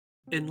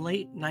In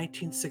late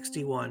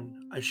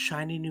 1961, a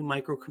shiny new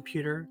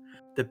microcomputer,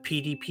 the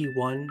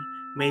PDP-1,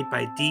 made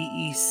by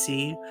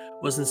DEC,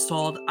 was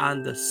installed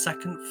on the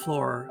second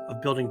floor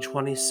of Building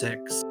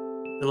 26,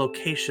 the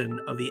location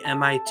of the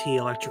MIT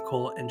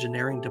Electrical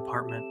Engineering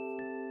Department.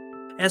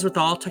 As with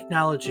all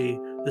technology,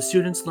 the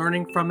students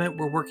learning from it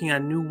were working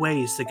on new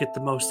ways to get the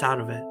most out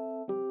of it.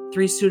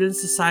 3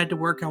 students decided to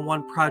work on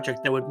one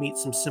project that would meet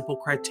some simple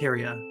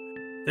criteria.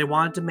 They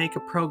wanted to make a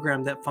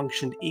program that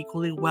functioned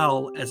equally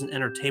well as an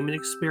entertainment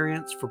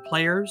experience for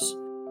players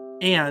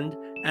and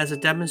as a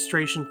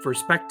demonstration for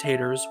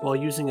spectators while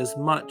using as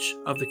much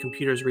of the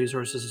computer's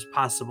resources as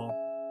possible.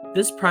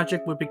 This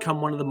project would become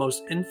one of the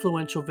most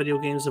influential video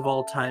games of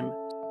all time,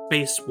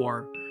 Space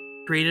War,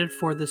 created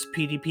for this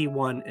PDP-1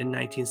 in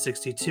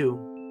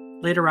 1962.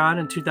 Later on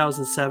in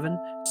 2007,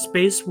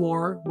 Space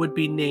War would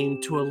be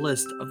named to a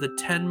list of the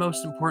 10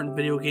 most important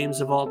video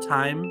games of all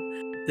time,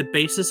 the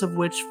basis of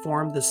which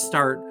formed the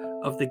start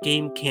of the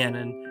game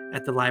canon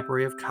at the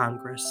Library of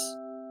Congress.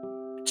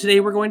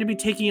 Today we're going to be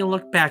taking a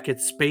look back at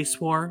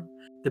Space War,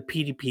 the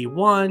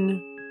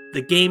PDP-1,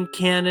 the game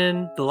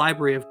canon, the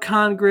Library of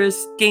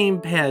Congress,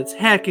 gamepads,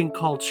 hacking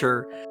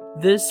culture.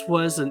 This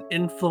was an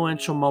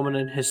influential moment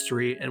in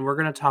history, and we're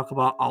going to talk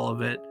about all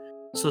of it.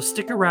 So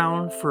stick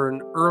around for an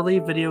early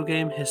video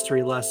game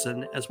history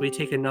lesson as we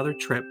take another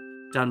trip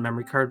down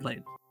memory card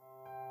lane.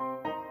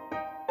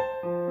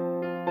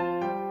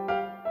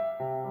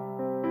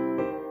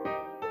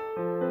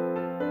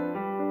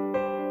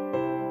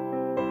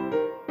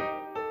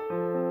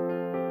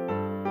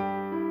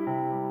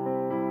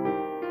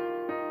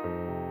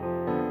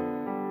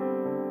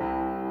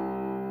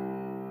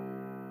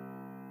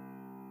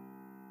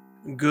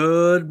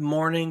 Good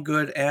morning,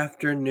 good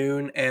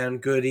afternoon,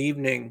 and good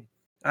evening.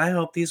 I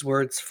hope these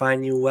words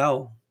find you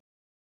well.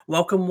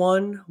 Welcome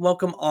one,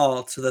 welcome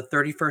all to the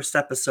 31st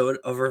episode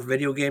of our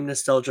Video Game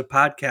Nostalgia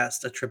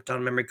Podcast, A Trip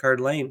Down Memory Card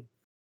Lane.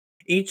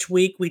 Each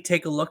week we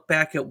take a look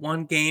back at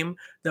one game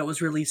that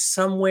was released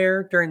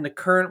somewhere during the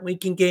current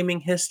week in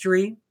gaming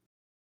history,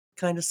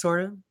 kind of,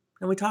 sort of,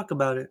 and we talk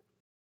about it.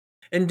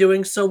 In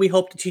doing so, we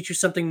hope to teach you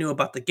something new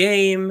about the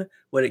game,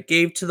 what it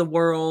gave to the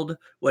world,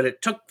 what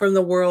it took from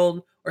the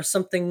world, or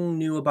something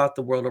new about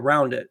the world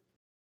around it.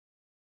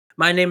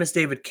 My name is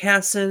David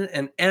Casson,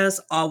 and as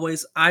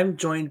always, I'm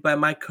joined by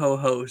my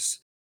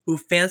co-host, who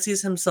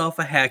fancies himself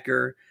a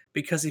hacker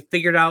because he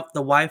figured out the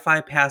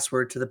Wi-Fi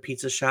password to the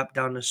pizza shop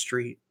down the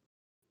street.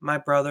 My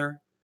brother,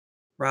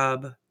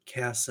 Rob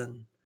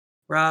Casson.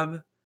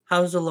 Rob,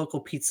 how's the local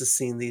pizza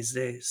scene these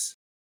days?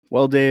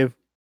 Well, Dave,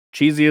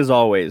 cheesy as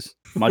always,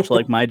 much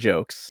like my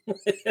jokes.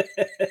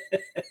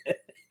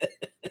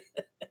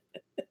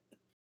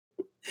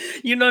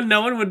 You know,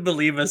 no one would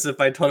believe us if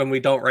I told him we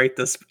don't write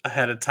this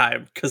ahead of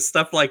time, because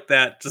stuff like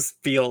that just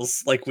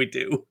feels like we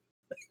do.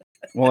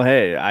 Well,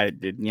 hey,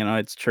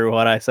 it's true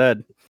what I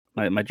said.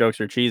 My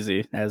jokes are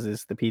cheesy, as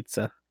is the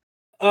pizza.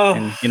 Oh,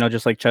 And,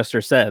 just like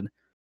Chester said,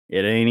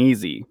 it ain't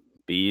easy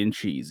being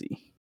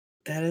cheesy.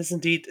 that is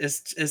indeed.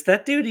 Is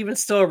that dude even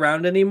still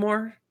around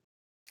anymore?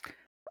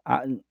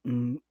 I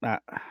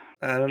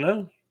I don't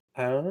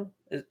know.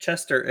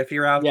 Chester, if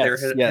you're out there,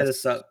 yes, hit us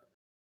yes. up.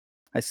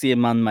 I see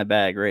him on my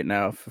bag right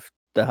now,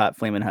 the hot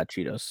flaming hot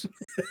Cheetos.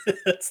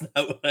 That's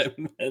not what I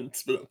meant,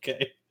 but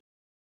okay.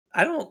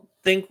 I don't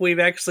think we've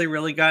actually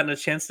really gotten a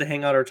chance to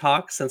hang out or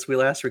talk since we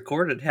last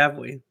recorded, have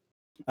we?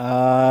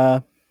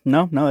 No,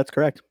 that's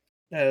correct.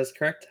 That is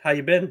correct. How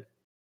you been?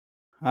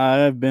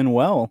 I've been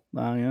well.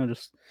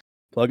 Just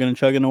plugging and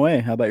chugging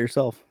away. How about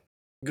yourself?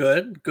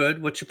 Good,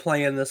 good. What you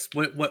playing this?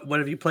 What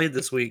have you played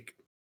this week?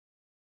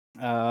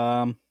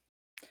 Mostly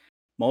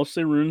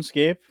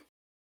RuneScape.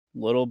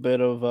 Little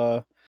bit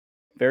of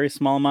very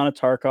small amount of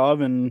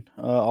Tarkov and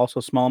also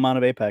small amount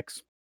of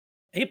Apex.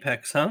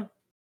 Apex, huh?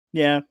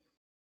 Yeah,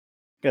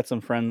 got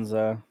some friends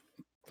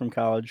from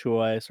college who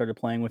I started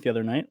playing with the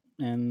other night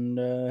and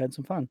had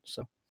some fun.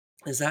 So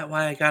Is that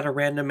why I got a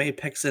random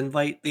Apex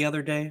invite the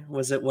other day?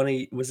 Was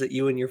it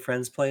you and your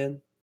friends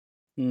playing?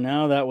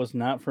 no, that was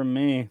not from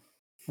me.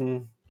 Hmm.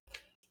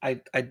 I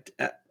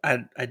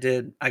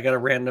did. I got a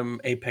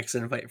random Apex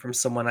invite from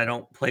someone I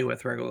don't play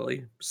with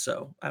regularly,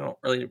 so I don't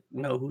really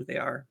know who they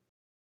are.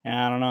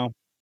 I don't know.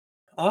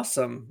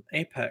 Awesome,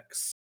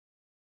 Apex.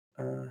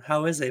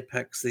 How is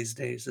Apex these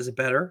days? Is it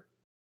better?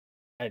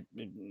 I,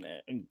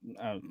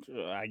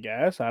 I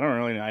guess I don't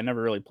really. I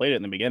never really played it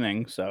in the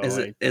beginning, so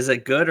Is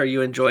it good? Are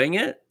you enjoying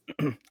it?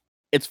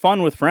 it's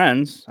fun with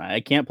friends. I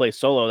can't play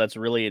solo. That's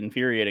really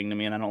infuriating to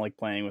me, and I don't like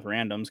playing with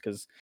randoms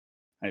because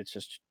it's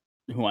just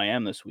who I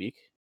am this week.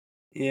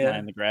 Lying Yeah.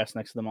 in the grass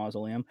next to the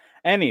mausoleum.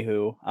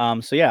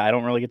 Anywho, so yeah, I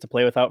don't really get to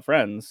play without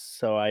friends,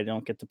 so I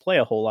don't get to play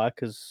a whole lot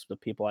because the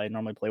people I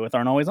normally play with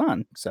aren't always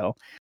on. So,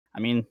 I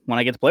mean, when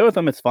I get to play with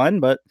them, it's fun,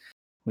 but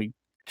we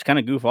just kind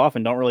of goof off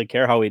and don't really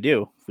care how we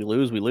do. If we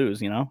lose, we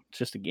lose. It's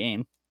just a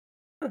game.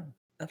 Huh,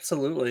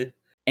 absolutely.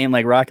 Ain't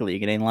like Rocket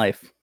League. It ain't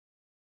life.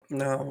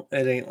 No,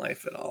 it ain't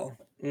life at all.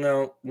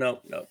 No, no,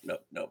 no, no,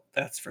 no.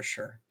 That's for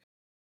sure.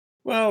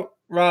 Well,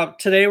 Rob,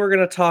 today we're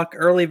going to talk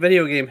early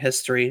video game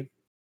history.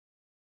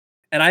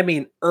 and I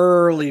mean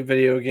early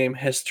video game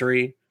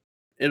history.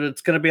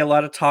 It's going to be a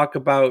lot of talk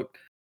about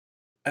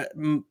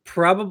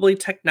probably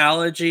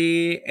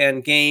technology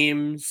and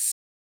games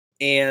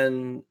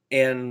and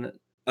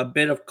a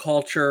bit of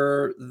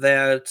culture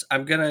that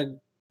I'm gonna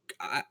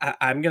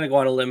go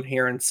on a limb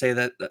here and say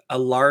that a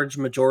large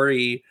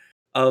majority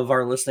of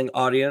our listening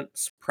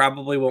audience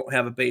probably won't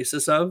have a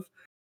basis of.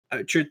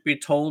 Truth be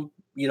told,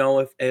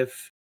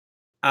 if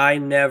I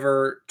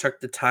never took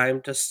the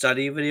time to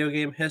study video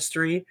game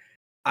history,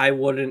 I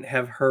wouldn't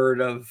have heard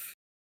of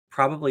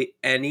probably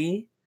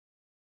any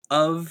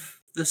of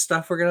the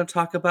stuff we're going to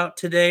talk about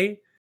today,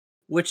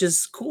 which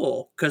is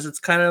cool because it's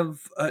kind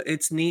of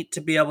it's neat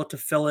to be able to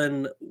fill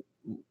in.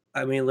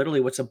 I mean,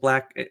 literally, it's a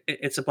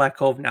black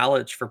hole of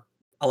knowledge for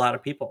a lot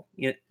of people.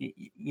 You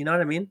know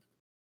what I mean?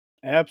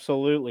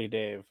 Absolutely,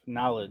 Dave.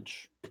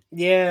 Knowledge.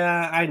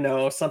 Yeah, I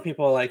know. Some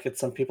people like it,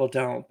 some people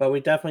don't, but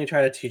we definitely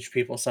try to teach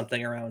people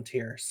something around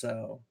here.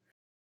 So,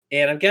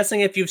 and I'm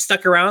guessing if you've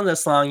stuck around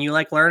this long, you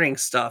like learning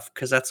stuff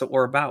because that's what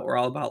we're about. We're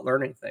all about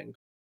learning things.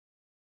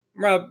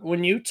 Rob,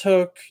 when you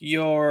took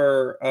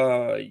your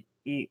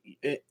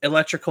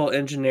electrical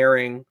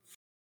engineering,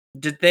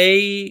 did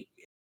they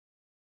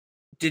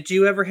did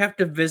you ever have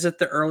to visit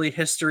the early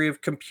history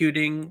of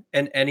computing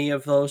and any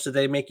of those? Did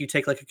they make you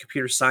take like a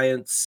computer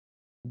science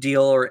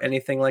deal or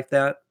anything like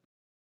that?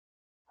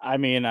 I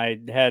mean, I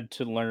had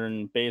to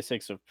learn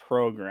basics of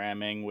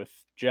programming with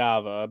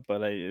Java,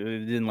 but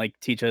it didn't like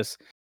teach us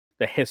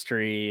the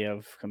history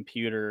of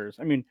computers.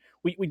 I mean,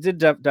 we did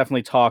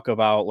definitely talk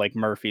about like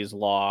Murphy's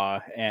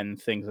Law and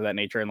things of that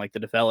nature and like the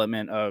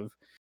development of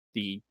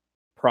the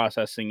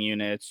processing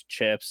units,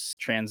 chips,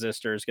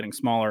 transistors getting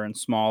smaller and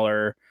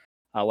smaller,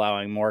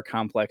 allowing more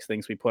complex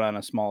things we put on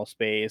a small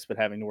space, but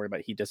having to worry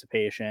about heat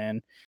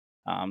dissipation.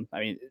 I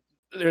mean,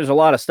 there's a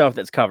lot of stuff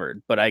that's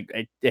covered, but I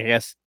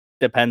guess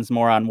depends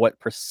more on what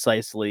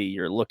precisely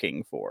you're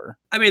looking for.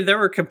 I mean, there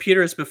were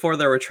computers before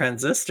there were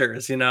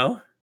transistors, you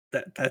know?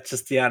 That's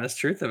just the honest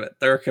truth of it.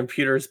 There were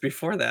computers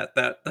before that.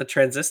 That the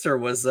transistor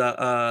was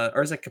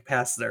or is it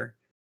capacitor?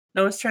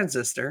 No, it's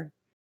transistor.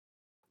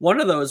 One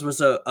of those was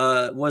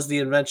the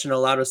invention that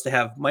allowed us to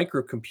have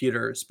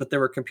microcomputers, but there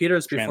were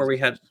computers before we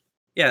had. Transistors.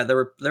 Yeah,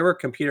 there were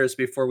computers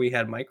before we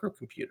had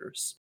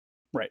microcomputers.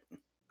 Right.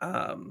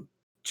 Um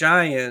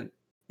Giant,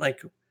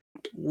 like,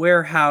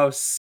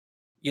 warehouse,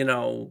 you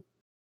know,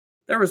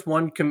 there was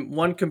one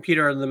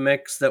computer in the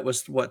mix that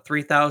was what,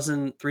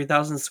 3,000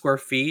 square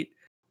feet,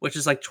 which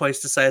is like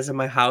twice the size of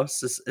my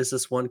house. Is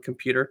this one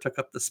computer took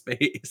up the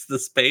space the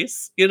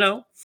space, you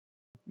know?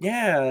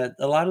 Yeah,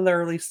 a lot of the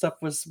early stuff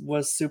was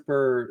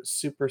super,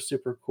 super,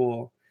 super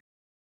cool.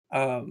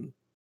 Um,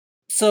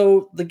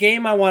 so the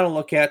game I want to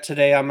look at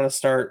today, I'm going to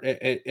start.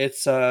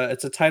 It's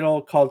a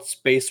title called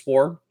Space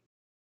War,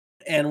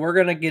 and we're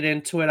going to get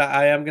into it.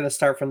 I am going to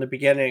start from the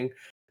beginning,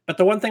 but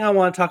the one thing I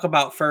want to talk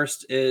about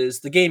first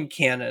is the game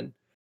canon.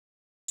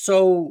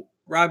 So,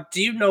 Rob,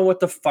 do you know what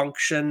the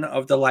function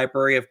of the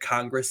Library of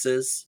Congress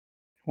is?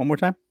 One more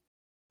time.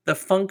 The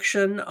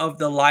function of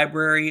the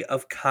Library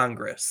of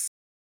Congress.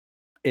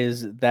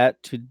 Is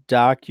that to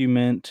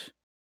document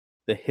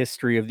the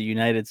history of the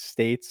United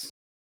States?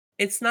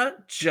 It's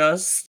not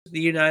just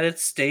the United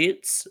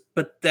States,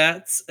 but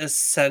that's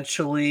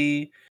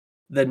essentially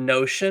the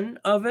notion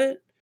of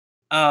it.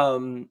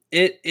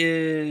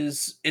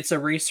 It's a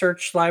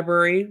research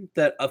library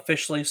that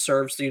officially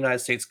serves the United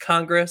States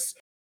Congress,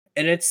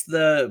 and it's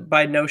the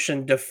by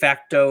notion de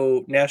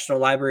facto National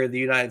Library of the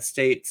United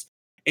States.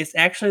 It's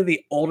actually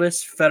the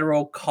oldest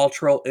federal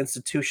cultural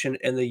institution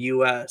in the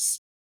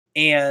US,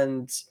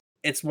 and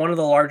it's one of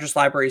the largest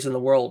libraries in the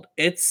world.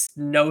 Its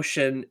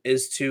notion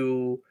is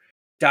to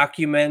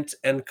document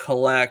and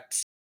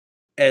collect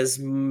as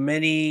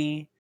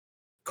many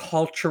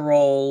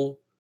cultural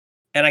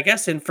and I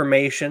guess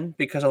information,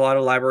 because a lot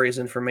of library is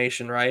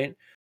information, right?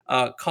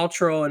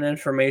 Cultural and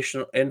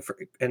informational and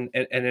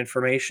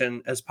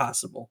information as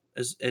possible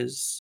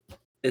is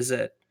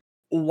it.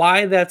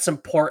 Why that's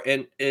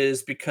important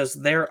is because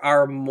there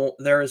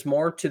is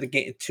more to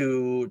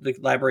the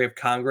Library of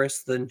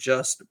Congress than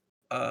just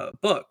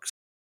books.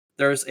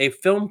 There's a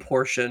film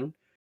portion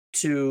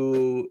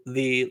to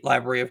the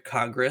Library of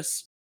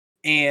Congress,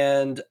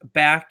 and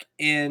back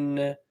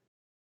in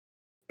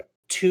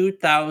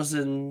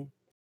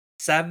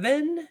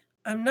 2007,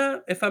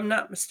 if I'm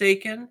not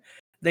mistaken,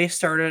 they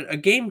started a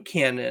game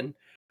canon,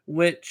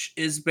 which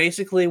is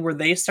basically where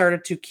they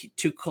started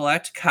to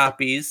collect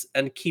copies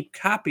and keep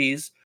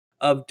copies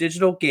of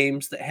digital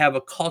games that have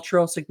a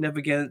cultural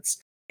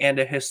significance and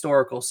a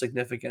historical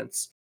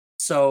significance.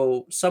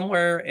 So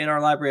somewhere in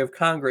our Library of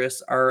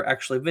Congress are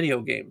actually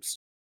video games.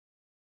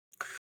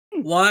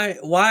 Hmm.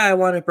 Why I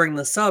want to bring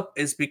this up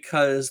is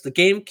because the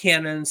game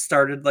canon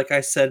started, like I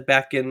said,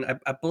 back in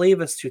I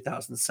believe it's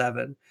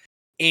 2007,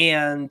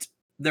 and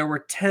there were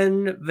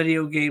 10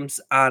 video games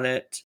on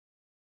it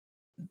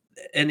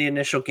in the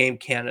initial game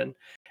canon.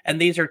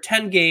 And these are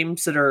 10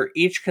 games that are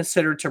each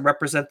considered to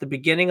represent the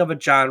beginning of a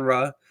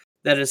genre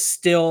that is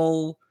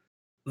still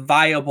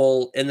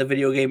viable in the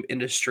video game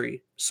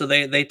industry. So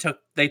they took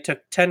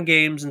 10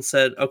 games and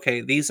said,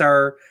 okay, these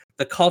are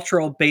the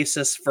cultural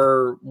basis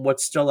for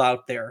what's still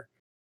out there.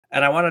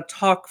 And I want to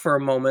talk for a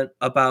moment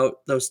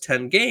about those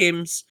 10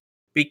 games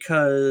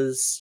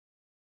because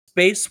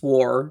Space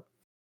War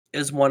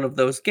is one of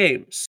those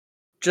games.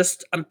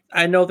 Just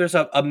I know there's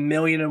a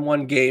million and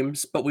one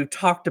games, but we've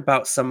talked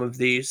about some of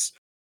these.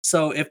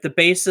 So if the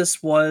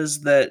basis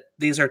was that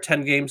these are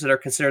 10 games that are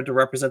considered to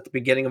represent the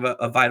beginning of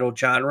a vital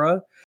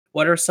genre,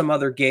 what are some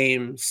other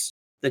games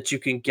that you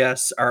can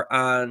guess are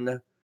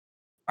on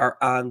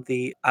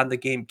the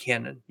game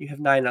canon? You have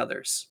 9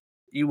 others.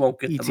 You won't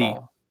get them E.T.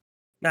 all.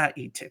 Not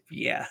E.T.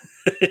 Yeah.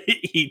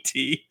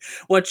 E.T.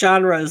 What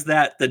genre is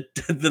that? The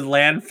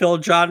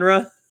landfill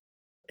genre?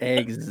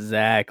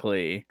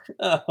 Exactly.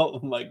 Oh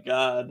my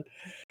god.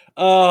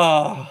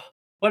 Oh,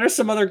 what are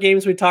some other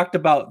games we talked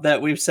about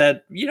that we've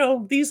said,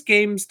 these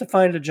games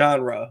define a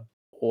genre?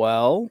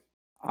 Well,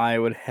 I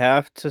would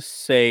have to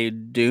say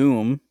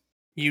Doom.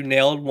 You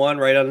nailed one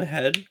right on the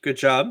head. Good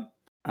job.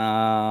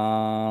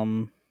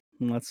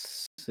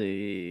 Let's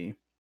see.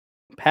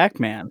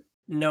 Pac-Man.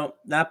 No,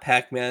 not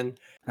Pac-Man.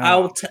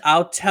 Oh,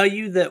 I'll tell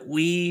you that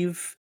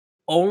we've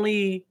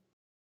only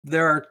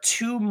there are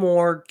 2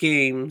 more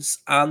games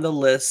on the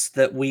list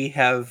that we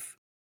have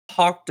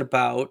talked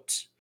about,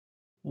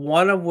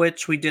 one of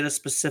which we did a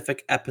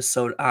specific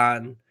episode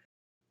on.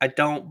 I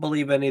don't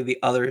believe any of the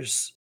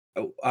others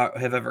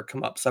have ever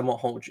come up, so I won't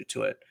hold you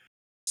to it.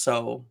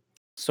 So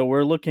so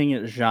we're looking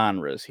at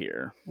genres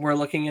here. we're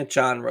looking at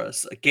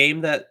genres, a game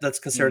that's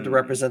considered to Hmm.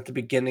 represent the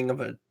beginning of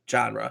a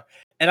genre.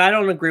 And I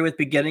don't agree with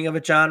beginning of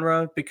a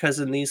genre because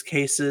in these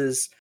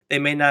cases they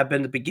may not have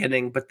been the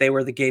beginning, but they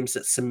were the games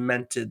that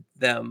cemented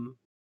them.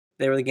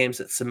 They were the games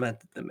that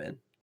cemented them in.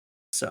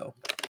 So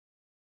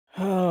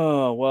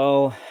Oh,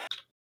 well,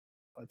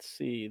 let's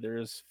see.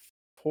 There's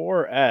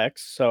 4X,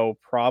 so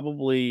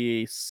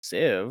probably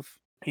Civ.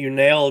 you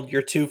nailed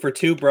your 2 for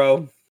 2,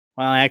 bro.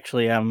 Well,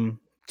 actually, I'm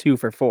 2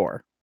 for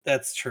 4,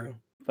 That's true.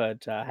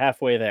 but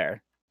halfway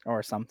there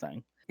or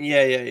something.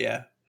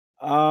 Yeah.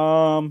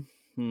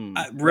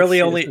 Let's Really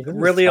see. only This is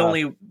really tough.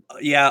 only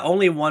yeah,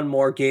 only one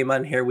more game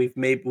on here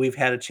we've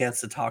had a chance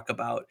to talk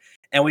about.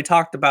 And we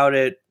talked about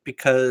it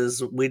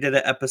because we did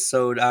an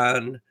episode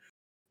on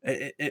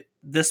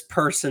this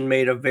person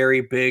made a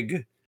very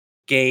big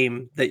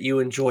game that you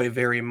enjoy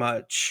very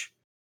much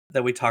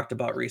that we talked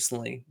about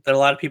recently that a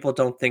lot of people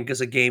don't think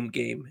is a game,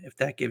 if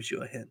that gives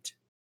you a hint.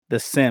 The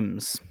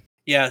Sims.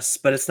 Yes,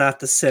 but it's not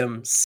The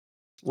Sims.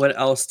 What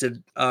else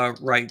did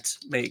Wright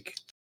make?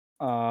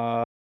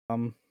 Um,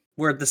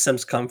 Where'd The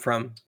Sims come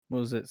from?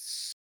 was it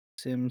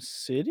Sim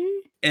City?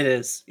 It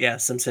is. Yeah,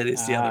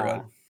 SimCity's the other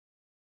one.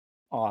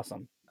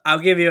 Awesome. I'll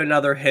give you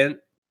another hint.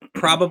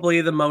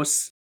 Probably the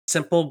most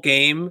simple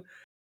game,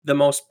 the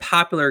most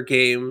popular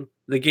game,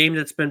 the game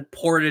that's been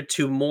ported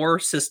to more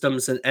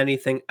systems than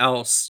anything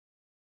else.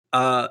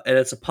 And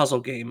it's a puzzle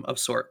game of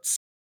sorts.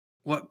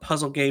 What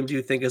puzzle game do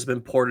you think has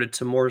been ported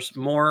to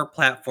more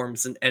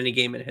platforms than any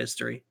game in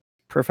history?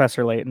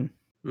 Professor Layton.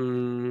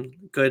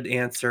 Good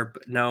answer,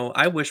 but no.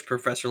 I wish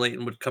Professor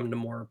Layton would come to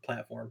more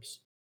platforms.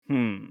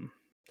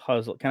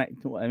 Puzzle.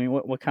 I mean,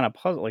 what kind of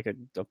puzzle? Like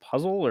a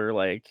puzzle or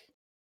like?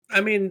 I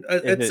mean,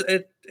 Is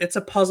it's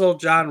a puzzle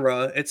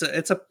genre. It's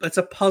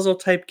a puzzle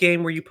type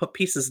game where you put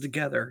pieces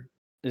together.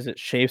 Is it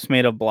shapes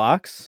made of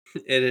blocks?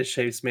 It is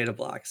shapes made of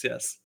blocks.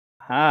 Yes.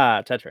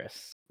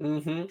 Tetris.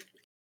 Mm-hmm.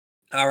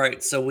 All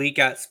right. So we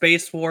got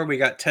Space War, we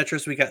got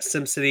Tetris, we got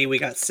SimCity, we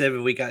got Civ,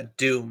 and we got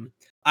Doom.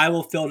 I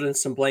will fill in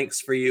some blanks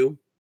for you.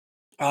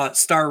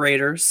 Star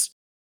Raiders,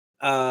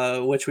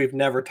 which we've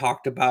never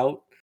talked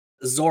about.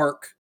 Zork,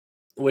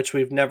 which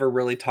we've never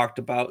really talked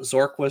about.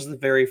 Zork was the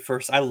very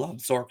first. I love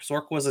Zork.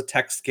 Zork was a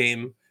text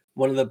game,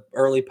 one of the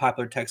early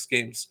popular text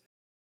games.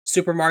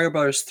 Super Mario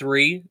Bros.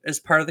 3 is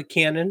part of the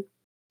canon.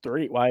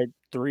 3. Why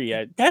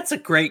 3? That's a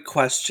great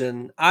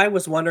question. I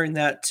was wondering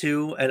that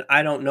too, and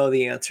I don't know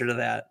the answer to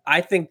that.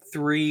 I think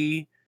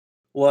 3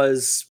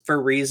 was,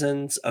 for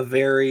reasons,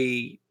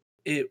 it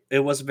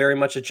was very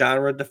much a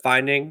genre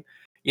defining,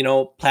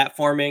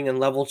 platforming and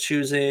level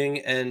choosing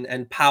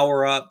and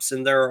power ups,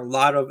 and there are a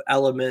lot of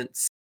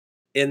elements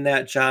in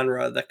that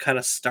genre that kind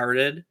of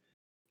started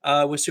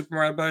with Super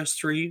Mario Bros.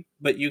 3,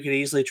 but you could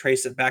easily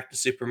trace it back to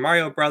Super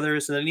Mario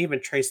Brothers, and then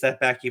even trace that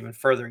back even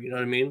further. You know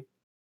what I mean?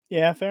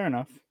 Yeah, fair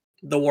enough.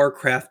 The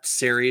Warcraft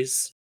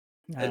series.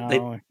 They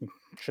Oh,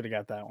 should have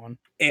got that one.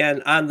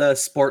 And on the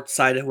sports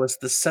side, it was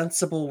the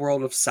Sensible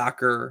World of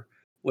Soccer,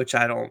 which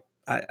I don't.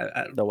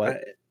 The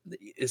what?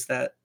 Is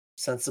that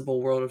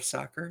Sensible World of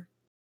Soccer?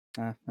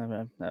 I'm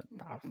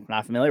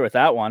not familiar with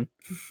that one.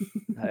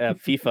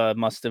 FIFA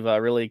must have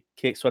really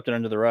swept it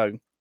under the rug.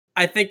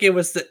 I think it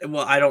was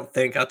well, I don't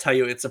think. I'll tell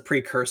you, it's a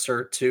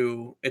precursor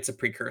to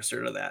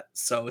that.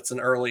 So it's an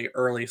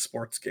early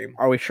sports game.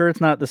 Are we sure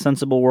it's not the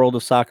Sensible World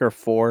of Soccer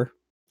 4?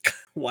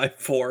 Why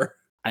 4?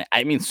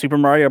 I mean, Super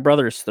Mario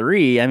Brothers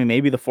 3. I mean,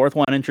 maybe the fourth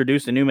one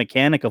introduced a new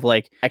mechanic of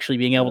like actually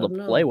being able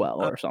to play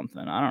well or something.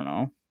 I don't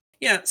know.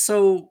 Yeah.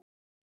 So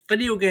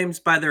video games,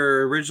 by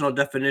their original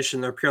definition,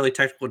 their purely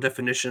technical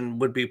definition,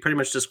 would be pretty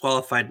much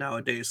disqualified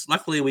nowadays.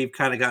 Luckily, we've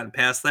kind of gotten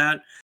past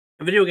that.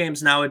 And video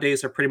games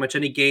nowadays are pretty much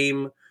any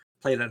game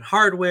played on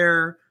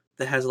hardware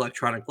that has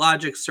electronic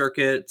logic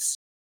circuits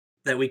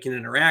that we can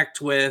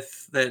interact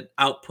with that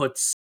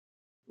outputs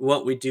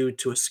what we do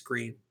to a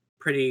screen.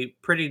 Pretty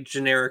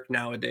generic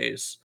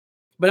nowadays.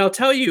 But I'll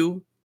tell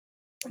you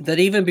that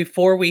even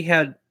before we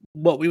had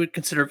what we would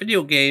consider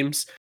video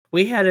games,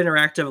 we had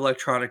interactive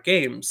electronic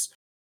games.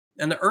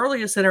 And the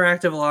earliest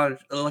interactive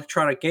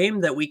electronic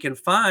game that we can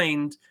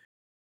find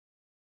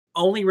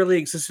only really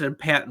existed in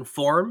patent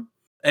form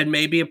and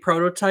maybe a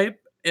prototype.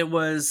 It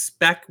was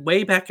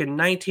way back in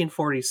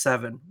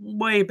 1947.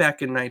 Way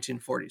back in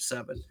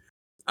 1947.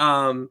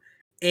 Um,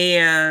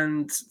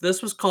 and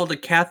this was called a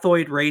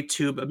cathode ray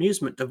tube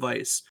amusement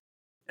device.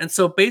 And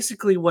so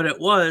basically what it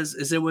was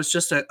is it was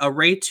just a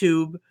ray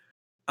tube,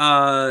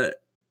 uh,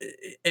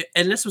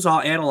 and this was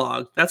all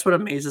analog. That's what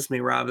amazes me,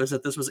 Rob, is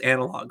that this was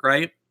analog,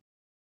 right?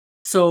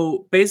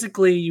 So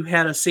basically, you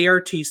had a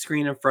CRT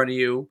screen in front of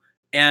you,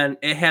 and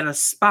it had a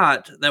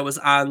spot that was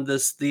on and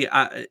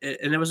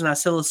it was an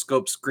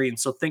oscilloscope screen.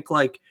 So think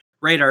like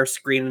radar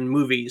screen in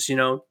movies,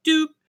 doop,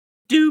 doop,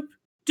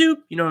 doop.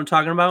 You know what I'm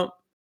talking about?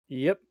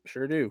 Yep,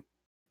 sure do.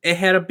 It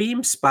had a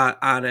beam spot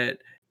on it,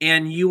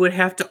 and you would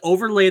have to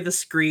overlay the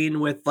screen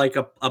with like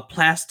a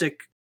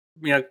plastic,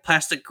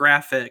 plastic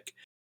graphic.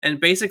 And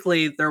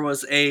basically, there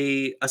was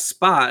a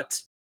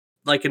spot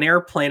like an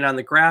airplane on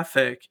the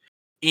graphic,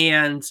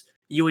 and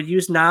you would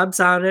use knobs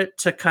on it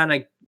to kind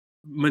of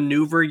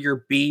maneuver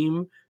your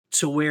beam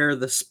to where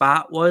the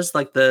spot was,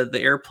 like the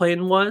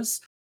airplane was.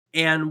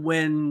 And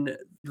when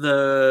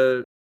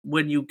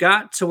you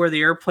got to where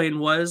the airplane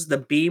was, the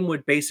beam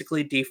would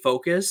basically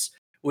defocus,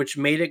 which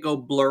made it go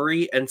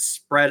blurry and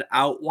spread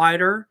out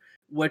wider,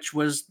 which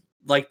was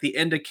like the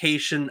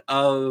indication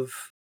of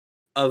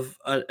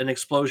an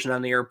explosion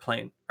on the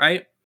airplane,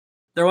 right?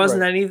 There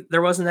wasn't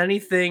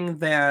anything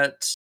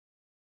that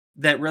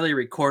really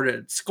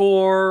recorded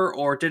score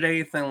or did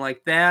anything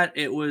like that.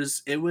 It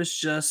was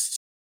just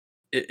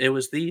it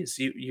was these.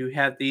 You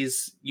had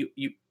these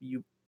you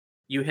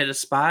hit a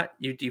spot,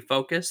 you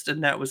defocused,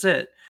 and that was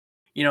it.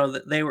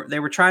 They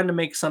were trying to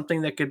make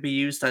something that could be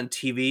used on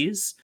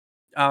TVs,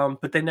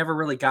 but they never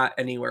really got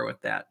anywhere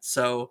with that.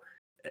 So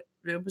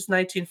it was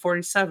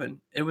 1947.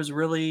 It was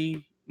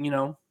really,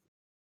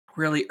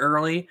 really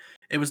early.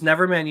 It was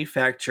never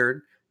manufactured.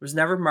 It was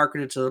never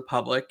marketed to the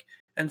public,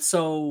 and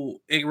so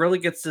it really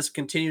gets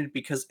discontinued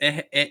because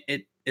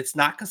it's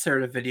not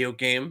considered a video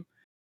game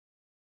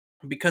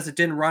because it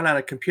didn't run on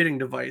a computing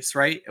device,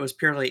 right? It was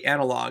purely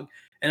analog,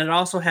 and it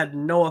also had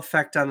no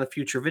effect on the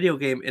future video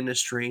game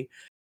industry.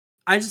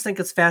 I just think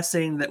it's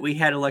fascinating that we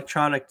had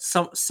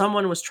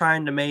someone was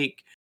trying to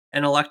make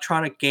an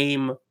electronic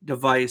game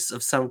device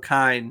of some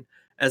kind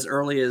as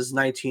early as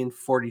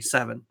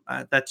 1947.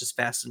 That just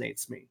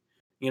fascinates me.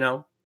 You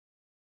know,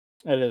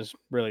 It is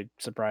really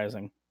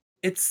surprising.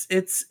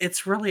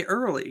 it's really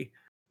early.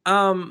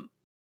 Um,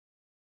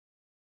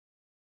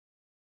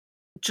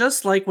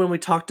 just like when we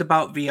talked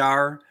about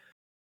VR,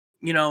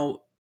 you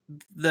know,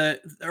 the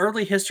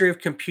early history of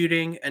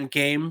computing and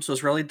games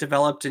was really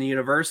developed in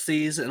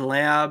universities and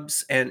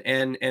labs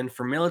and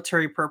for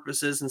military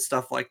purposes and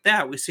stuff like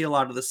that. We see a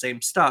lot of the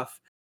same stuff.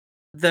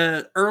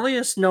 The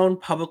earliest known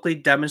publicly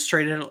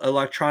demonstrated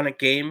electronic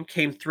game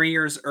came 3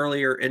 years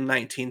earlier in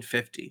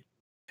 1950.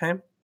 Okay.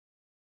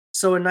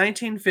 So in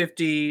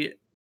 1950,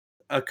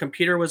 a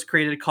computer was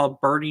created called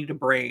Bertie the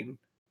Brain.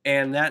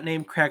 And that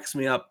name cracks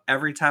me up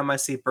every time I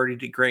see Bertie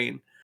the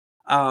Brain.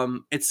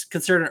 It's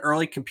considered an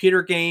early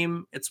computer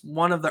game. It's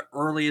one of the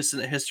earliest in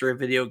the history of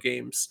video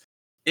games.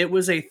 It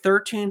was a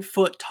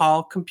 13-foot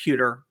tall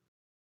computer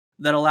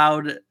that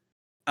allowed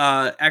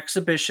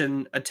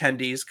exhibition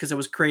attendees, because it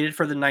was created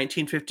for the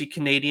 1950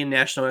 Canadian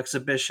National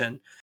Exhibition.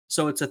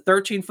 So it's a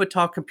 13-foot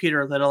tall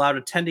computer that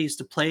allowed attendees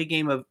to play a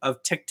game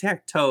of tic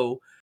tac toe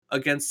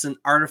against an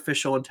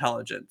artificial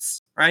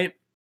intelligence, right?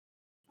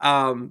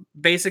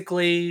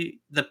 Basically,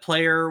 the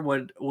player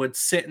would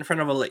sit in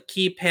front of a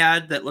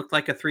keypad that looked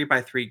like a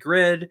 3x3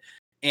 grid,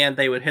 and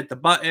they would hit the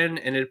button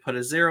and it'd put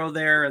a 0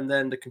 there, and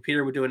then the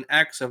computer would do an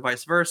X and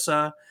vice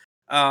versa.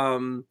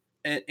 And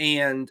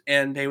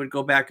they would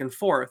go back and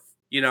forth.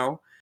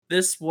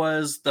 This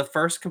was the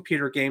first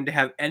computer game to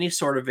have any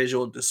sort of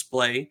visual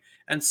display,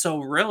 and so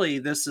really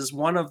this is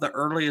one of the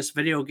earliest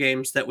video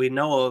games that we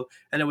know of,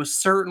 and it was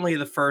certainly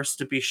the first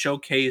to be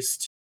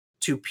showcased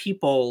to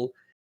people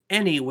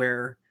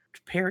anywhere,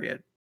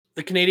 period.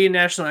 The Canadian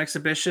National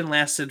Exhibition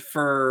lasted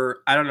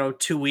for, I don't know,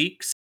 2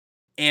 weeks,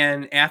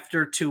 and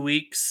after 2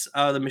 weeks,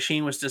 the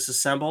machine was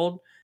disassembled,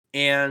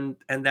 and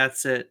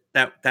that's it.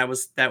 That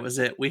was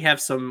it. We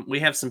have some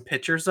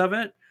pictures of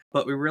it,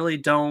 but we really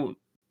don't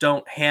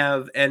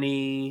have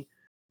any.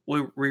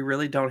 We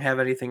really don't have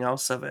anything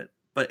else of it.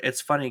 But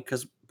it's funny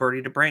because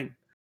Bertie the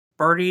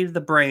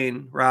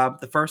Brain,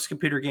 Rob, the first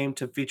computer game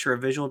to feature a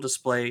visual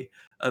display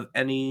of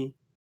any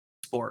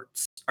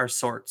sports.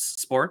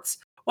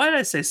 Why did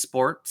I say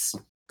sports?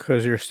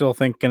 Because you're still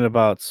thinking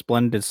about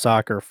Splendid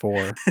Soccer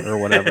 4 or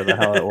whatever the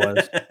hell it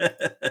was.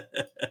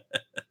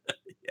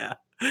 Yeah,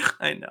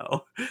 I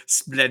know.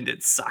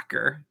 Splendid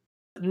soccer.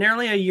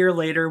 Nearly a year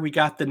later, we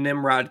got the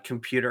Nimrod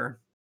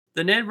computer.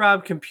 The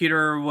Nimrod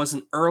computer was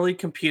an early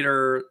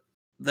computer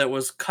that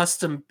was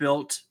custom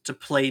built to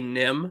play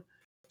Nim.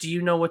 Do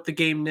you know what the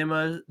game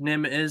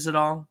Nim is at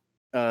all?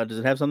 Does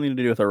it have something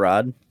to do with a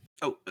rod?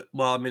 Oh,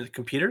 well, I mean, the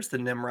computer's the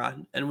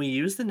Nimrod, and we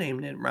use the name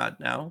Nimrod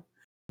now.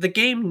 The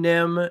game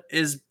Nim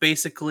is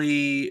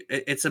basically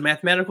it's a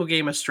mathematical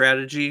game of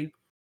strategy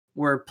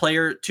where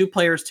two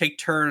players take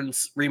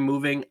turns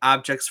removing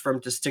objects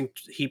from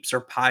distinct heaps or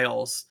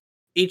piles.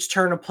 Each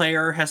turn a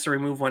player has to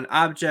remove one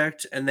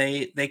object, and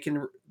they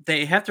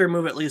have to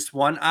remove at least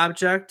one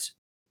object,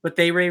 but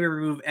they may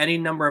remove any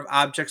number of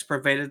objects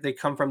provided they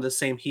come from the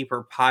same heap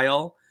or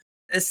pile.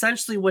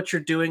 Essentially, what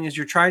you're doing is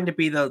you're trying to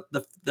be the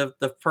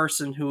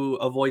person who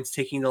avoids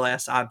taking the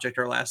last object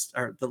or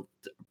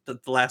the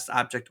last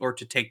object, or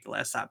to take the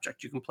last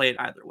object. You can play it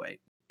either way.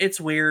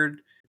 It's weird.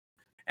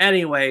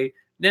 Anyway,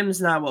 Nim's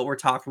not what we're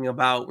talking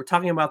about. We're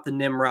talking about the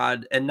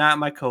Nimrod and not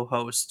my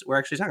co-host. We're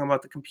actually talking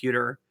about the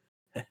computer.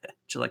 Do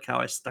you like how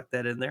I stuck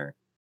that in there?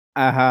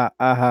 Aha,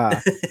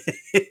 aha.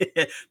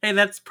 Hey,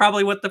 that's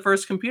probably what the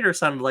first computer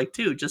sounded like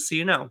too, just so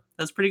you know.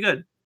 That's pretty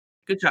good.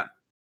 Good job.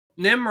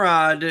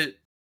 Nimrod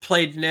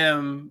played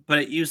Nim, but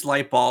it used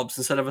light bulbs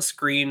instead of a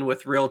screen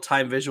with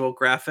real-time visual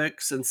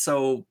graphics, and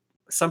so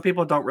some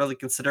people don't really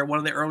consider it one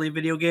of the early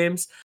video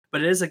games,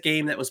 but it is a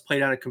game that was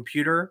played on a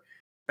computer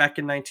back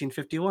in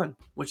 1951,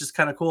 which is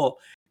kind of cool.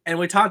 And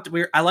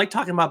I like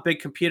talking about big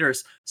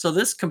computers. So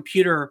this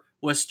computer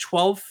was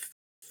 12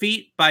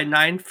 feet by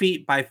 9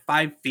 feet by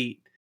 5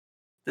 feet.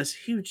 This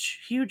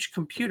huge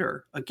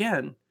computer,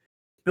 again,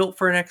 built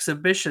for an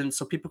exhibition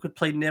so people could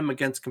play Nim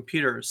against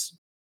computers,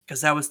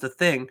 because that was the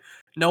thing.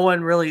 No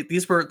one really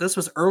this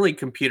was early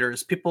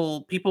computers.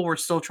 People were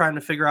still trying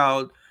to figure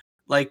out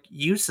like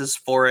uses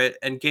for it,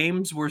 and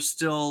games were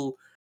still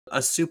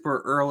a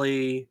super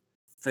early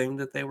thing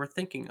that they were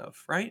thinking of,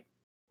 right?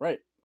 Right.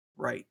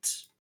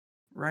 Right.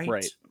 Right.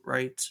 Right.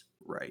 Right.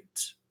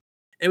 Right.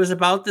 It was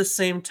about the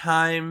same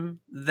time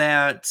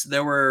that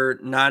there were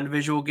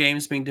non-visual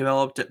games being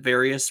developed at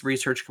various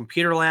research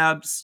computer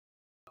labs.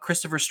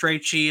 Christopher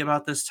Strachey,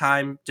 about this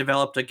time,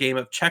 developed a game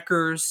of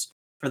checkers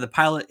for the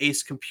Pilot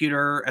Ace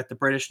computer at the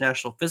British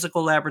National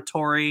Physical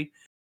Laboratory.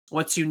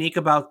 What's unique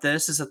about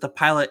this is that the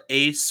Pilot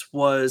Ace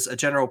was a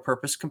general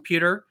purpose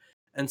computer.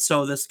 And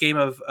so this game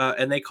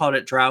and they called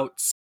it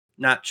Droughts,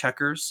 not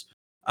checkers.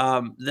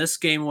 This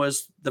game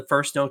was the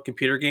first known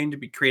computer game to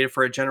be created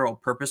for a general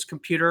purpose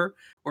computer,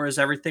 whereas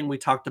everything we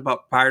talked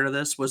about prior to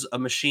this was a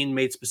machine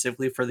made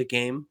specifically for the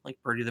game, like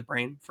Birdie the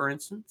Brain, for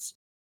instance.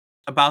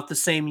 About the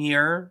same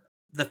year,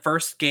 the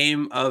first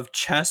game of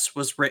chess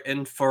was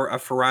written for a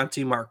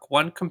Ferranti Mark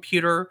I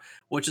computer,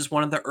 which is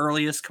one of the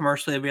earliest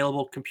commercially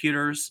available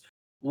computers.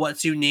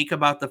 What's unique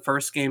about the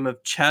first game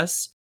of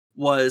chess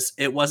was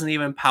it wasn't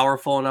even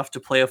powerful enough to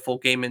play a full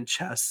game in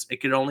chess.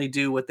 It could only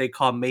do what they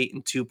call mate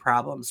and two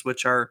problems,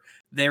 which are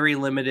very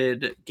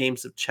limited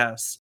games of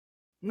chess.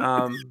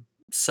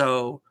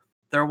 So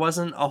there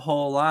wasn't a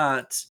whole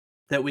lot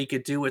that we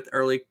could do with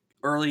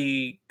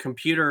early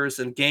computers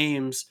and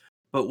games,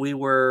 but we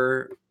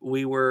were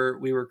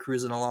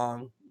cruising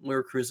along. We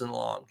were cruising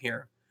along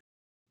here.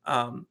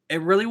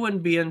 It really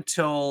wouldn't be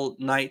until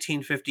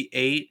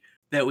 1958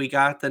 that we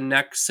got the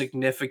next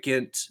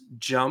significant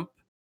jump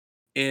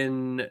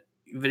in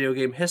video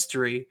game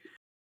history.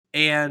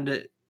 And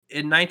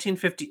in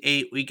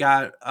 1958, we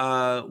got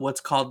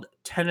what's called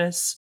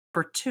Tennis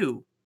for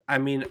Two. I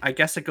mean, I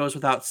guess it goes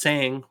without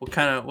saying. What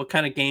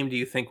kind of game do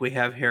you think we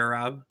have here,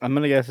 Rob? I'm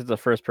gonna guess it's a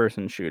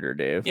first-person shooter,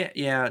 Dave.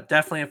 Yeah,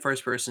 definitely a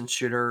first-person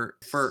shooter.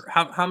 For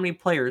how many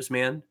players,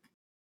 man?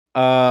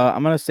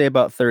 I'm gonna say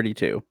about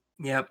 32.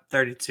 Yep,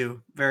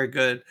 32. Very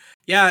good.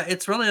 Yeah,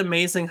 it's really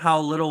amazing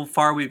how little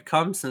far we've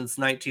come since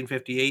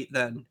 1958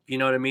 then. You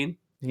know what I mean?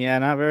 Yeah,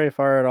 not very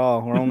far at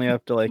all. We're only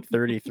up to like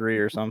 33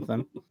 or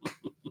something.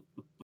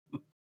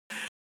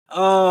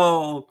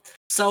 Oh,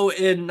 so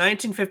in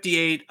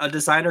 1958, a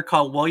designer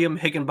called William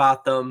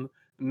Higginbotham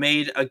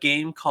made a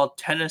game called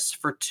Tennis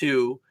for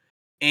Two.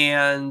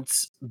 And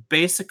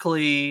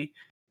basically,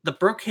 the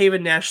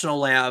Brookhaven National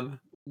Lab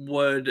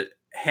would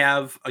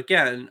have,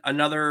 again,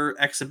 another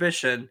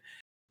exhibition.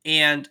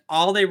 And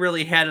all they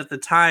really had at the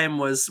time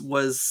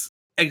was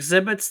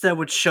exhibits that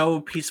would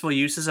show peaceful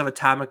uses of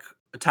atomic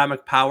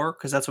power,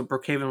 because that's what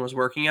Brookhaven was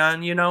working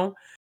on, you know?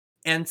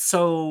 And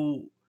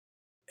so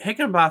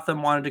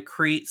Higginbotham wanted to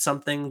create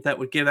something that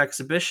would give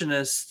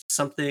exhibitionists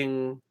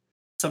something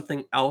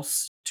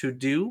else to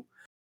do.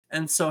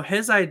 And so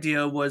his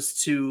idea was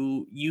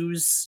to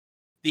use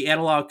the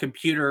analog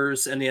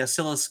computers and the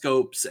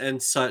oscilloscopes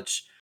and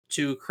such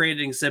to create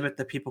an exhibit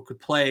that people could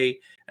play.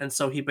 And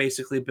so he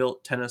basically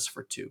built Tennis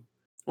for Two.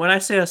 When I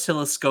say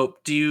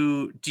oscilloscope,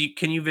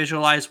 can you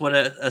visualize what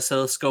an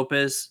oscilloscope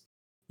is?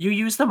 You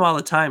use them all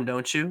the time,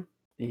 don't you?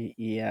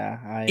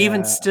 Yeah,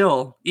 Even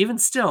still.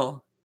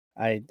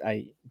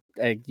 I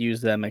I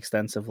used them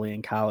extensively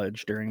in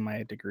college during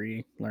my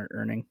degree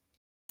earning.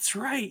 That's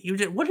right. You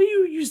did. What do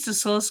you use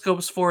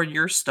oscilloscopes for in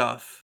your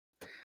stuff?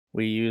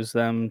 We use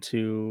them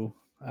to,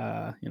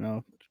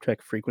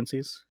 check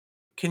frequencies.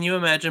 Can you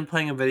imagine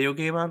playing a video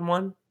game on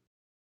one?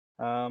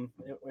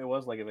 It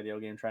was like a video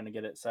game trying to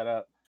get it set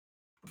up.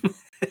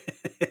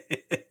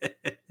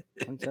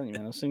 I'm telling you,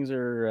 man, those things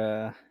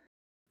are.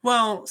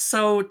 Well,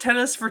 so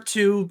Tennis for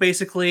Two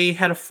basically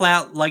had a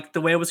flat, like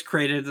the way it was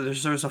created.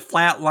 There's a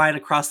flat line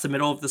across the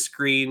middle of the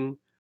screen,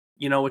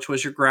 which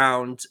was your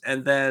ground,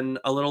 and then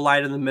a little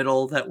line in the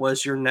middle that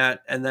was your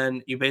net, and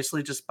then you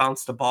basically just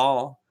bounced a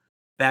ball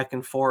back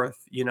and forth.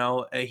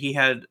 He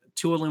had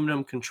two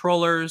aluminum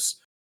controllers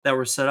that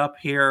were set up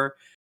here,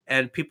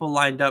 and people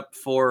lined up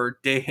for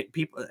day.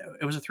 People,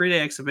 it was a 3-day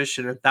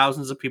exhibition, and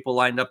thousands of people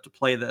lined up to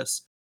play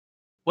this.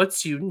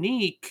 What's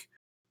unique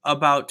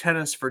about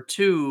Tennis for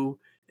Two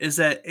is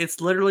that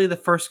it's literally the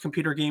first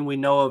computer game we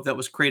know of that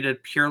was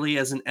created purely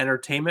as an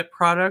entertainment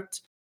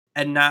product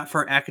and not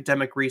for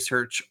academic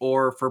research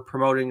or for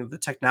promoting the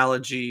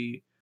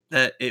technology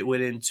that it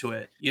went into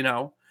it.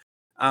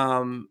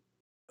 Um,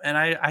 and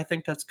I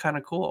think that's kind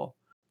of cool.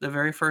 The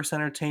very first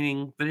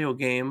entertaining video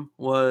game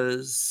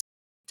was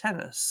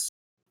tennis.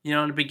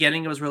 In the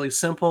beginning, it was really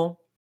simple.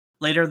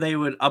 Later, they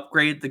would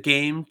upgrade the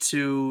game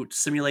to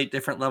simulate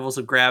different levels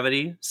of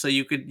gravity, so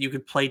you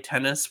could play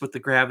tennis with the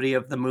gravity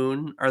of the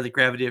moon or the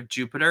gravity of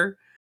Jupiter.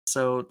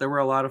 So there were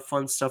a lot of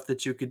fun stuff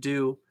that you could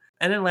do,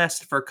 and it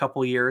lasted for a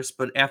couple years.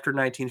 But after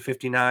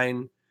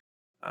 1959,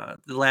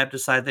 the lab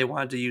decided they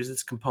wanted to use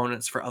its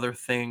components for other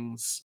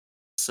things,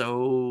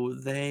 so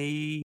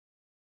they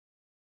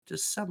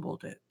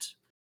disassembled it.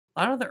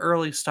 A lot of the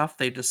early stuff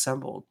they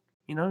disassembled.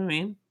 You know what I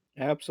mean?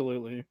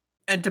 Absolutely.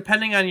 And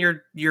depending on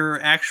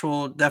your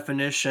actual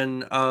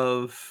definition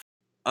of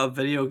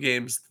video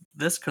games,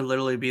 this could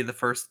literally be the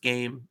first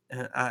game.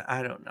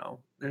 I don't know.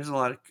 There's a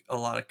lot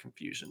of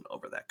confusion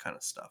over that kind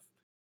of stuff.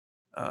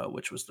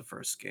 Which was the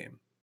first game?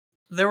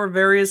 There were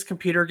various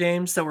computer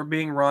games that were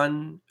being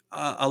run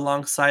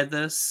alongside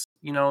this.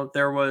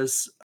 There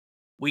was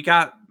we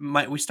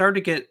started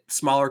to get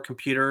smaller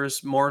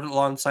computers, more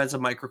along the sides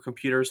of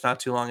microcomputers, not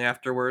too long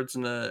afterwards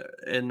in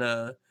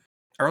the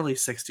early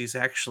 60s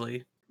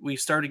actually. We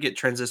started to get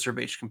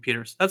transistor-based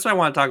computers. That's what I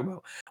want to talk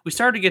about. We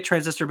started to get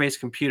transistor-based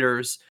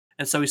computers,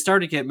 and so we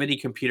started to get MIDI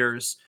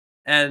computers,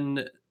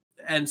 and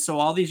and so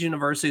all these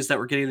universities that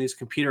were getting these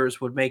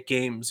computers would make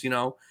games.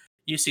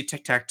 You see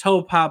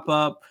tic-tac-toe pop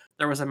up.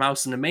 There was a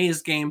Mouse and a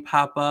Maze game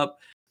pop up.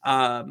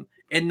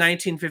 In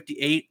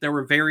 1958, there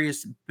were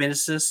various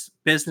business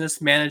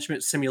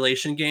management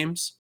simulation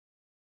games.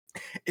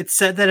 It's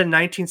said that in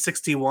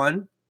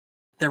 1961,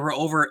 there were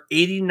over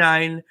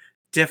 89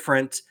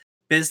 different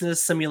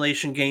business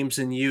simulation games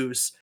in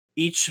use,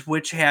 each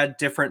which had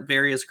different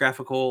various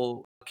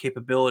graphical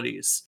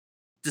capabilities.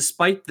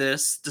 Despite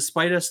us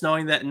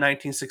knowing that in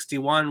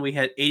 1961 we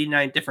had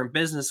 89 different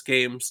business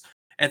games,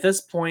 at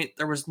this point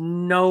there was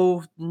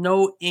no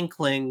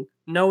inkling,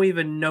 no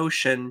even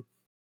notion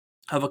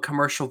of a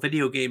commercial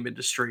video game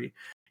industry.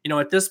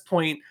 At this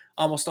point,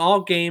 almost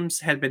all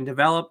games had been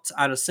developed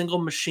on a single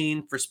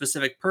machine for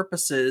specific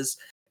purposes,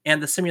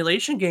 and the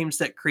simulation games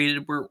that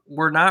created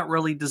were not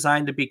really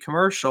designed to be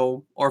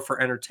commercial or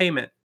for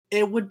entertainment.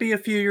 It would be a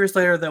few years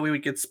later that we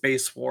would get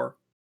Space War.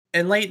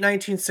 In late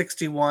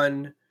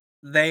 1961,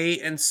 they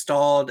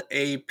installed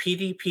a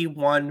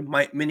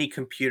PDP-1 mini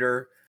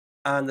computer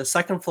on the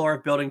second floor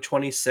of Building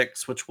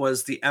 26, which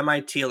was the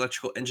MIT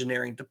Electrical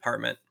Engineering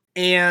Department.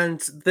 And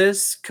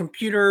this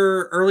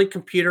early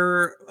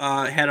computer,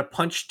 had a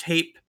punch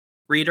tape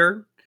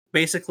reader.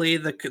 Basically,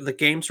 the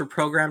games were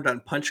programmed on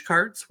punch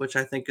cards, which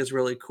I think is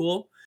really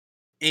cool.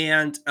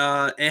 And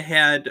it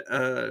had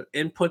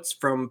inputs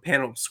from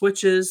panel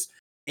switches,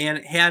 and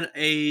it had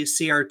a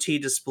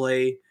CRT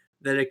display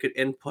that it could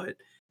input.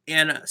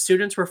 And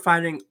students were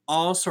finding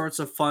all sorts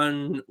of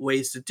fun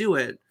ways to do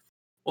it.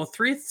 Well,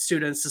 three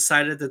students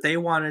decided that they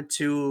wanted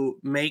to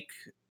make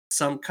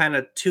some kind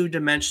of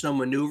two-dimensional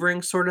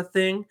maneuvering sort of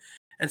thing,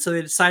 and so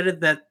they decided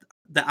that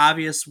the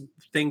obvious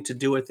thing to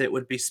do with it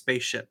would be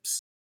spaceships,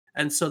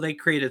 and so they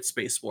created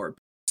Space War.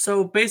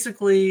 So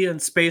basically, in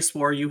Space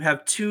War, you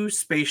have two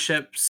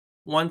spaceships.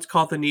 One's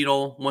called the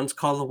Needle, one's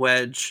called the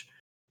Wedge,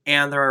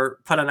 and they're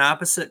put on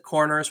opposite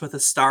corners with a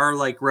star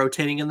like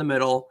rotating in the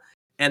middle,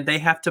 and they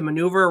have to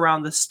maneuver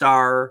around the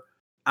star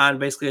on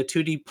basically a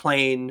 2D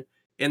plane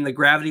in the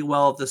gravity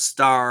well of the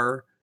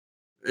star.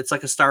 It's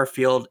like a star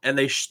field, and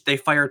they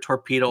fire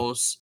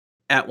torpedoes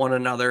at one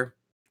another.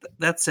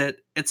 That's it.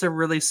 It's a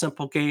really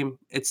simple game.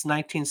 It's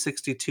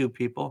 1962,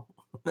 people.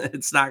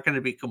 It's not going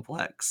to be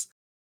complex.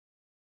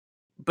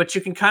 But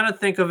you can kind of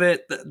think of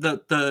it,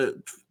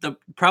 the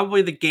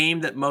probably the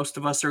game that most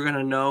of us are going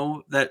to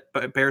know that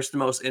bears the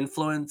most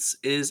influence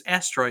is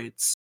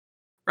Asteroids.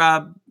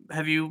 Rob,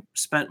 have you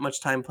spent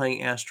much time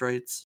playing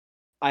Asteroids?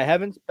 I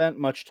haven't spent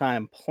much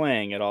time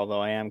playing it,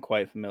 although I am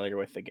quite familiar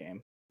with the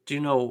game. Do you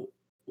know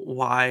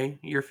why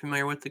you're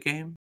familiar with the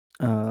game?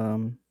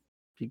 Um,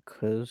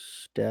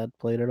 because Dad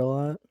played it a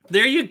lot.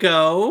 There you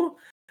go.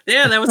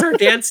 Yeah, that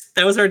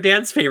was our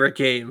dad's favorite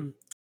game.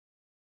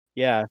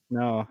 Yeah,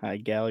 no,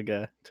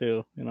 Galaga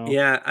too, you know.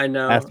 Yeah, I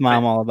Asked know.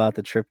 mom all about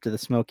the trip to the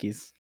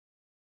Smokies.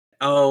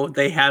 Oh,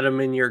 they had him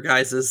in your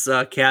guys'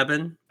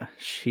 cabin?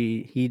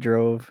 He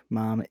drove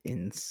mom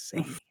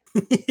insane.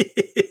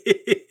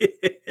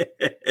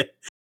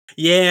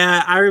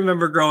 Yeah, I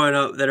remember growing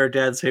up that our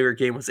dad's favorite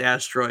game was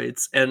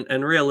Asteroids, and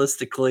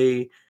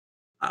realistically,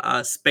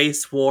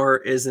 Space War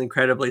is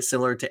incredibly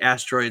similar to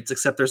Asteroids,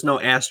 except there's no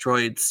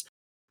asteroids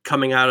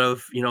coming out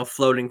of,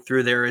 floating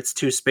through there. It's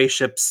two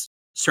spaceships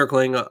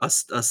circling a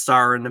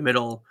star in the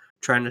middle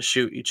trying to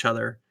shoot each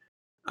other.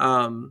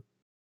 Um,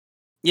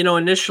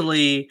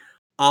 initially,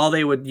 all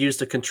they would use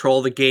to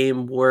control the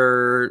game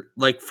were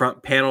like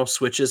front panel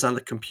switches on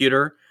the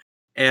computer,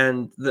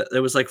 and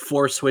there was like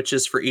four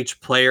switches for each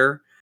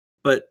player,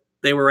 but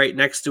they were right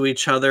next to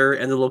each other,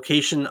 and the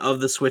location of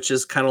the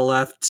switches kind of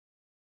left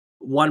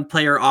one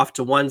player off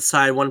to one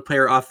side, one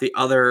player off the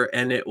other,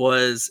 and it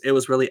was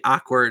really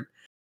awkward.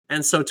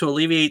 And so to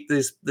alleviate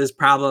these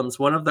problems,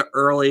 one of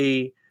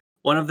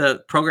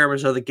the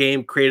programmers of the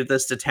game created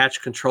this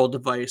detached control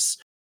device,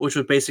 which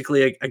was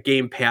basically a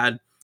game pad.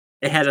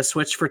 It had a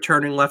switch for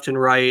turning left and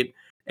right.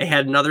 It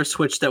had another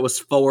switch that was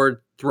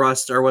forward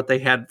thrust, or what they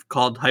had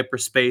called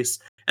hyperspace,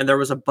 and there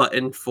was a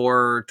button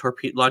for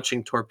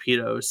launching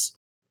torpedoes.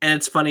 And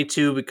it's funny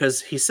too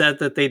because he said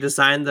that they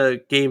designed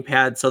the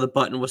gamepad so the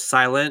button was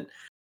silent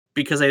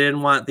because they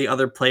didn't want the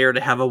other player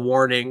to have a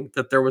warning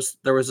that there was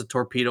a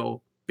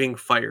torpedo being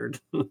fired.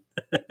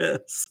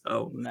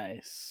 So,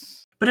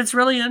 Nice. but it's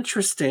really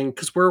interesting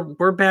because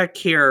we're back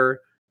here,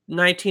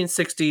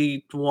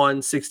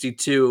 1961,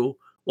 62,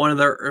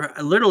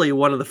 literally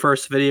one of the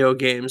first video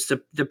games,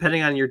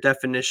 depending on your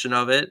definition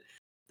of it.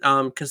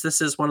 Because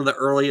this is one of the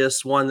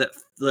earliest one that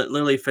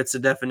literally fits the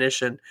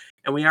definition,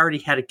 and we already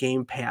had a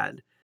gamepad.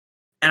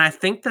 And I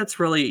think that's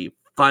really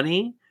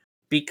funny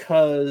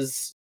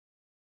because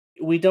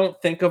we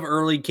don't think of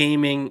early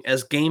gaming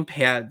as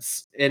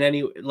gamepads in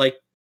any like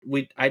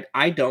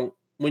I don't.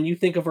 When you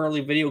think of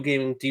early video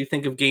gaming, do you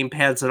think of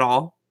gamepads at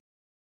all?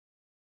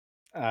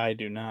 I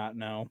do not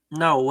know.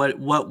 No, what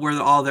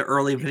were all the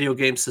early video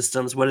game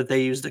systems? What did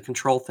they use to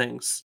control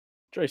things?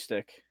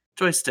 Joystick.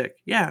 Joystick.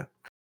 Yeah.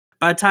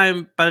 By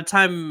the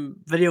time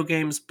video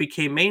games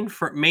became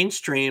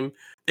mainstream,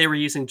 they were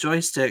using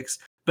joysticks.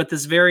 But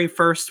this very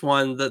first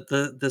one,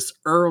 this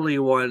early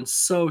one,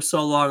 so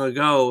long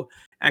ago,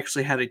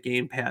 actually had a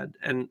gamepad,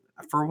 and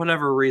for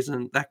whatever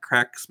reason, that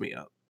cracks me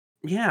up.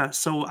 Yeah,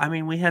 so I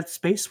mean, we had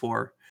Space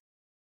War,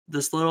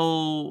 this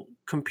little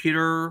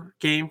computer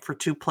game for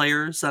two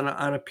players on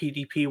a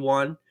PDP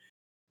one,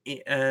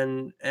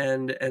 and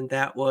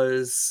that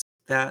was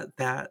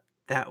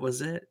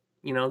it.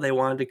 They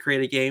wanted to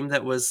create a game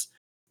that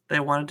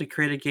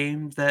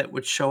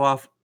would show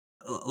off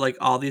like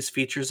all these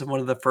features of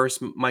one of the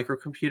first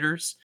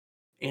microcomputers,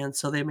 and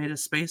so they made a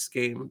space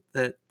game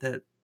that's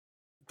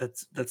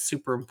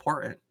super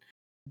important.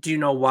 Do you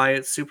know why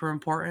it's super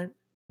important?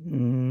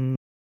 Mm,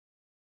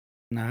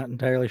 not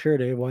entirely sure,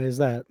 Dave. Why is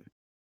that?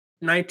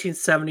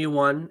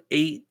 1971,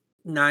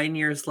 9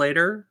 years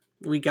later,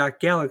 we got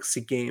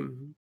Galaxy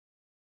Game.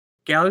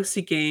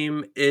 Galaxy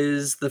Game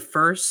is the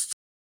first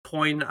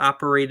coin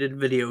operated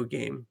video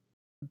game.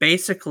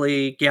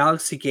 Basically,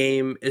 Galaxy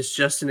Game is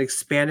just an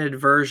expanded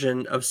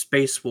version of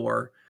Space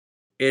War.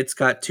 It's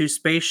got two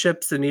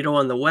spaceships, the Needle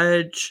and the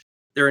Wedge.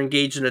 They're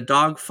engaged in a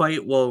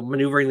dogfight while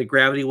maneuvering the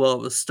gravity well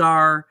of a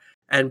star,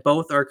 and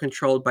both are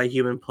controlled by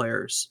human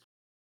players.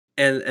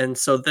 And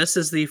so this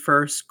is the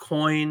first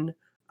coin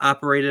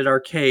operated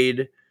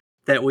arcade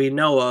that we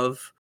know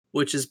of,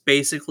 which is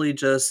basically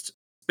just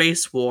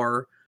Space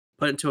War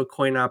put into a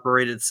coin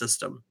operated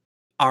system.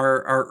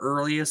 Our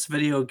earliest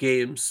video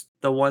games,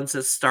 the ones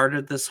that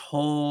started this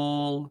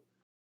whole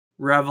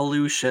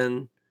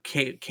revolution,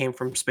 came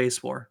from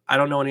Space War. I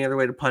don't know any other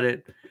way to put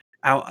it.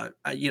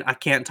 I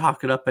can't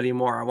talk it up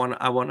anymore.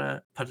 I want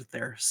to put it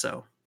there.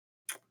 So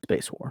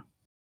Space War.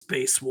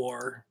 Space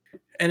War.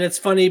 And it's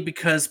funny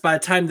because by the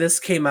time this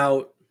came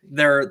out,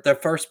 the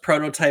first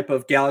prototype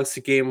of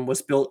Galaxy game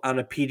was built on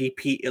a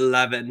PDP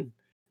 11.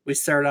 We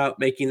started out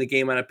making the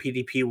game on a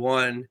PDP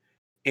 1,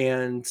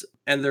 and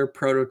their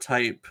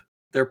prototype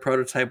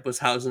was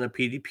housed in a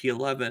PDP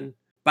 11.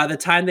 By the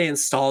time they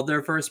installed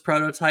their first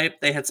prototype,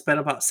 they had spent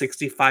about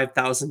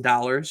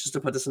 $65,000, just to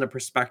put this into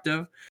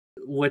perspective,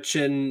 which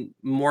in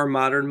more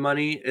modern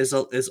money is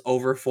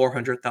over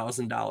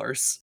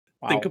 $400,000.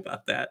 Think Wow.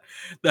 about that.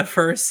 The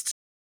first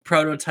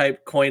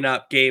prototype coin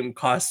op game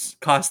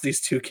cost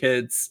these two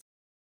kids,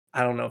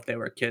 I don't know if they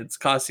were kids,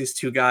 cost these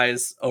two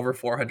guys over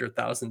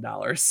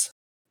 $400,000.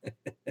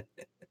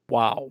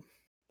 Wow.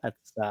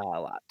 That's a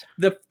lot.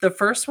 The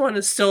first one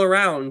is still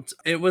around.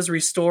 It was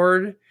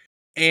restored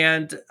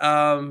and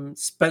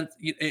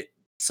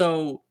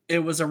so it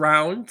was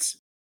around,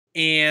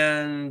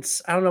 and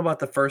I don't know about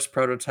the first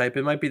prototype.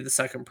 It might be the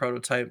second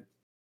prototype,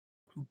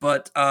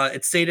 but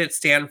it stayed at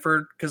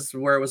Stanford because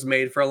where it was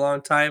made for a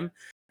long time.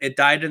 It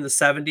died in the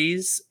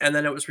 70s, and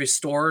then it was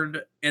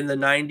restored in the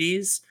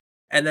 90s,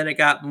 and then it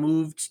got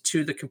moved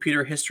to the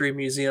Computer History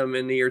Museum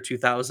in the year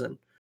 2000.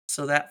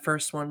 So that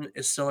first one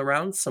is still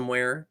around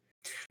somewhere,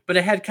 but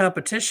it had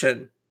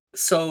competition.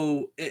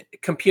 So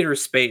Computer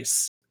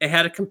Space, it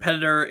had a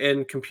competitor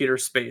in Computer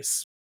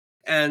Space.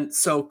 And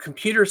so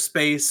Computer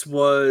Space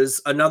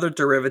was another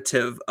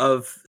derivative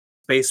of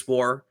Space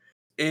War.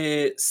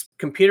 It's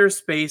Computer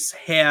Space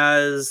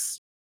has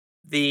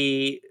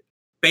the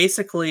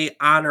basically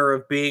honor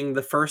of being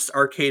the first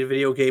arcade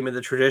video game in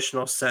the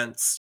traditional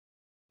sense.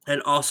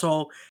 And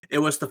also, it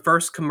was the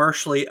first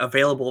commercially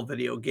available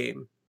video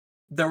game.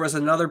 There was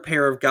another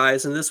pair of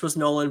guys, and this was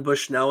Nolan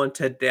Bushnell and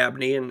Ted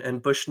Dabney,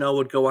 and Bushnell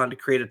would go on to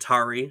create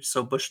Atari,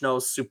 so Bushnell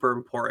is super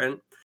important.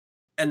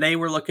 And they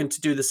were looking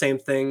to do the same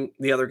thing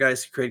the other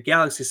guys who created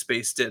Galaxy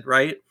Space did,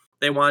 right?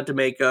 They wanted to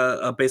make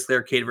a basically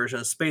arcade version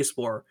of Space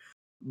War,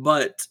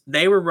 but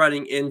they were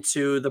running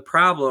into the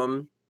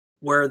problem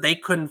where they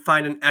couldn't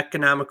find an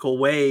economical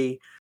way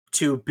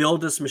to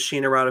build this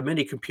machine around a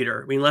mini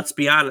computer. I mean, let's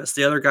be honest,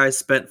 the other guys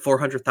spent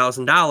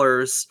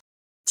 $400,000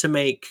 to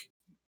make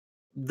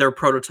their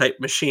prototype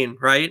machine,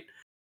 right?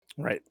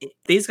 Right.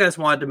 These guys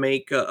wanted to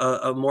make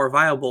a more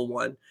viable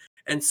one.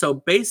 And so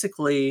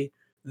basically,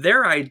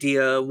 their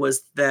idea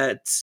was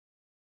that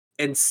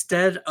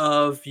instead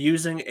of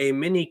using a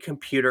mini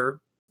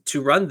computer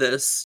to run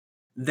this,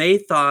 they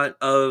thought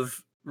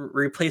of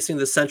replacing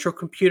the central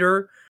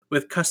computer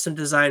with custom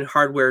designed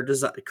hardware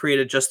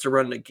created just to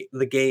run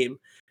the game.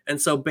 And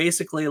so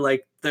basically,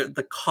 like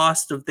the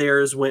cost of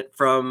theirs went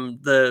from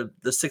the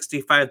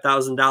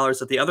 $65,000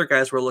 that the other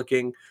guys were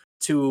looking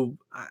to,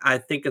 I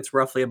think it's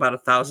roughly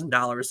about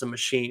 $1,000 a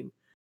machine.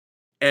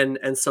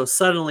 And so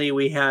suddenly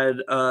we had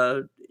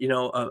a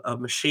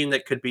machine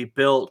that could be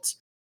built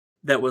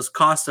that was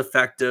cost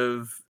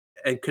effective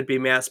and could be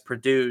mass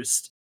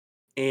produced.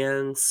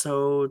 And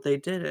so they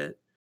did it.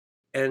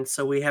 And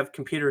so we have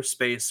Computer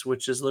Space,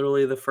 which is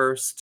literally the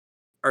first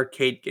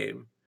arcade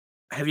game.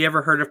 Have you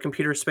ever heard of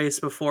Computer Space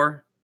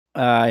before?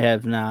 I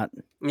have not.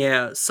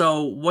 Yeah.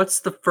 So what's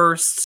the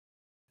first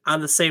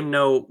on the same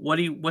note,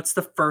 what's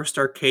the first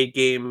arcade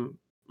game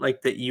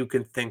like that you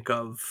can think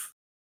of?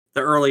 The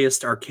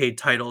earliest arcade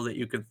title that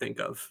you can think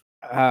of?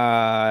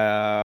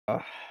 Uh,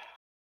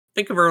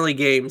 Think of early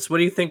games. What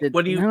do you think?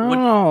 What do you no, what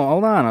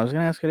hold on. I was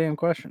gonna ask a damn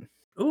question.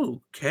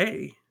 Ooh,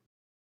 okay.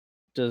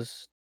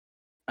 Does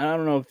I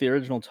don't know if the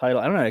original title.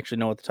 I don't actually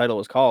know what the title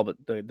was called,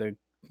 but the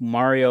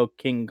Mario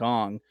King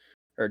Kong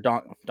or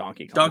Donkey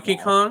Kong. Donkey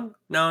Kong?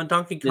 No,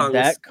 Donkey Did Kong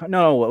that is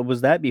no?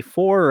 Was that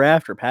before or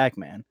after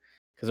Pac-Man?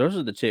 Because those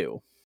are the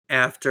two.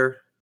 after.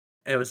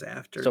 It was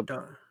after. So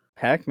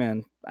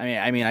Pac-Man.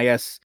 I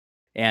guess,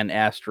 and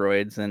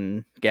Asteroids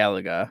and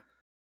Galaga,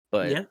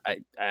 but Yeah.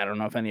 I don't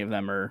know if any of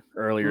them are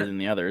earlier than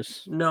the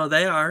others. No,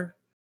 they are.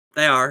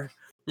 They are.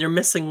 You're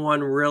missing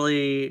one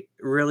really,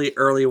 really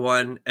early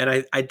one,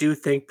 and I do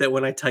think that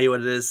when I tell you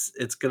what it is,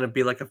 it's gonna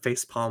be like a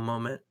facepalm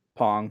moment.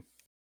 Pong.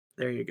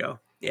 There you go.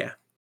 Yeah.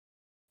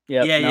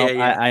 Yep. Yeah, No, yeah,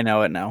 yeah. I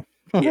know it now.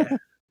 Yeah.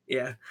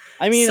 Yeah.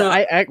 I mean, So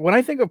I when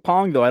I think of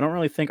Pong though, I don't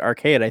really think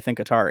arcade. I think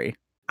Atari.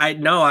 I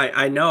know,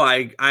 I know,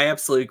 I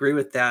absolutely agree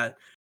with that.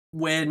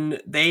 When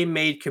they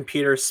made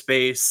Computer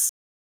Space,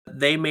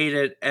 they made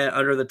it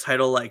under the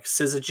title like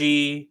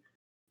Syzygy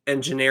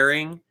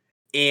Engineering,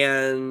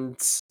 and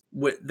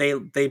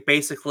they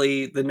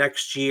basically the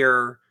next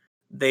year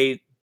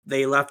they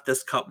they left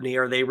this company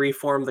or they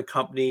reformed the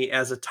company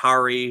as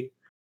Atari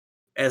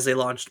as they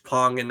launched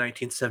Pong in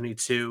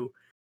 1972,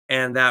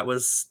 and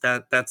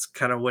that's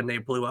kind of when they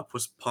blew up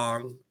was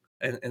Pong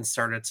and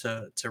started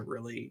to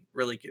really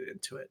get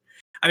into it.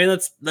 I mean,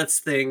 let's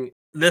think.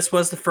 This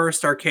was the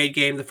first arcade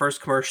game, the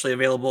first commercially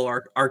available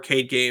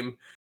arcade game.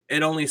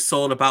 It only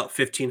sold about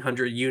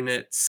 1,500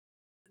 units.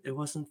 It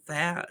wasn't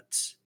that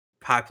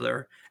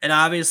popular, and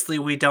obviously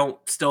we don't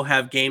still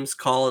have games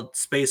called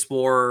Space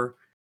War,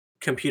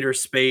 Computer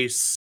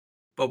Space,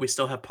 but we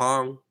still have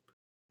Pong.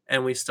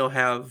 And we still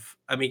have,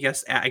 I mean,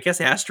 I guess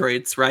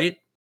asteroids, right?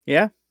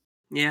 Yeah.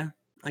 Yeah,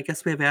 I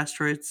guess we have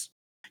asteroids.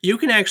 You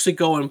can actually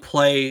go and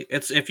play.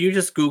 It's if you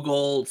just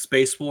Google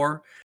Space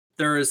War,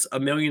 there's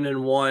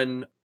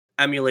 1,000,001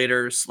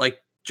 emulators,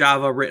 like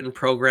Java written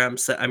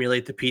programs that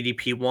emulate the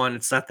PDP-1.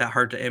 It's not that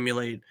hard to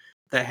emulate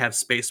that have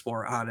Space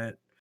War on it.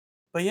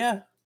 But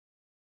yeah,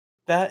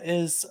 that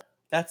is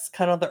that's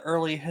kind of the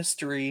early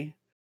history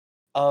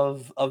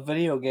of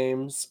video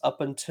games up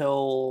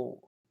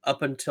until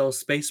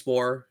Space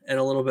War and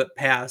a little bit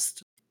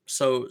past.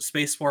 So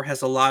Space War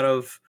has a lot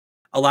of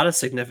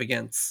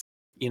significance,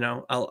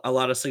 a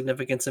lot of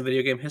significance in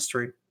video game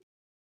history,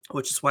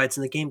 which is why it's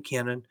in the game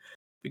canon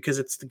because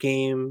it's the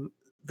game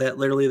that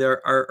literally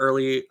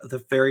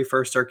the very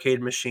first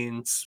arcade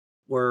machines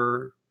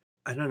were,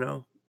 I don't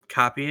know,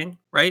 copying,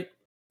 right?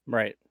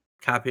 Right.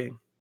 Copying.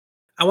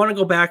 I want to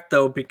go back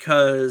though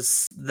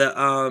because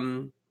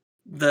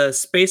the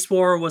Space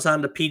War was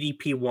on the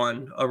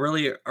PDP-1, a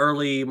really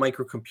early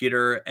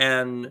microcomputer,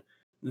 and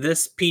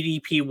this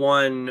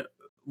PDP-1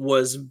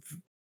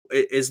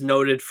 is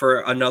noted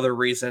for another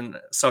reason.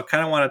 So I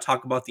kind of want to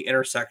talk about the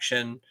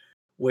intersection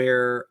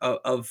where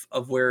of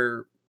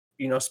where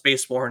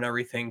Space War and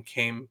everything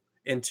came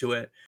into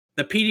it.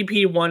 The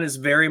PDP-1 is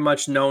very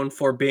much known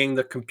for being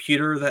the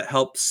computer that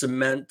helped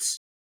cement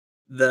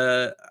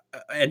the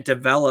and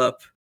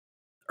develop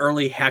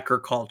early hacker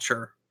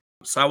culture.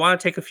 So I want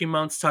to take a few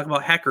moments to talk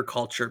about hacker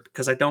culture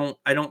because I don't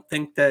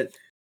think that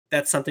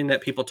that's something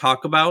that people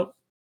talk about.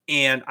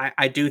 And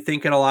I do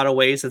think in a lot of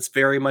ways it's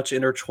very much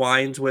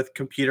intertwined with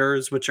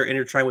computers, which are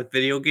intertwined with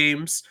video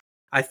games.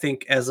 I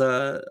think as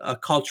a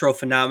cultural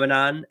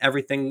phenomenon,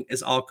 everything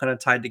is all kind of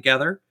tied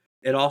together.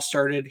 It all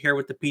started here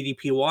with the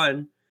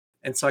PDP-1.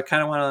 And so I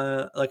kind of want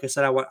to, like I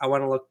said, I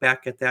want to look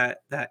back at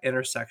that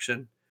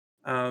intersection.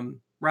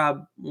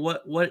 Rob,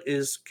 what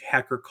is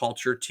hacker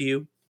culture to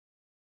you?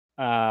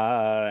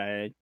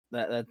 That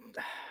that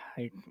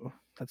I,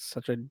 that's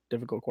such a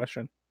difficult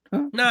question.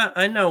 Nah,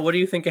 I know. What do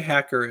you think a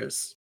hacker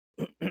is?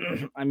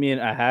 I mean,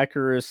 a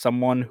hacker is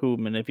someone who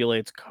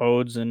manipulates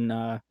codes and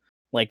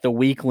like the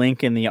weak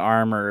link in the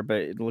armor, but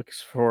it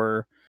looks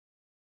for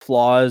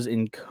flaws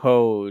in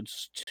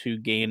codes to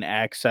gain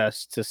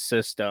access to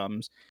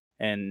systems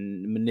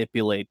and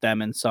manipulate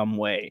them in some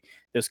way.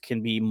 This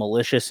can be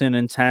malicious in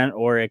intent,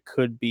 or it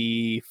could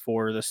be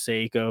for the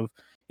sake of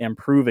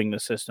improving the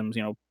systems.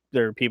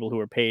 There are people who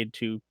are paid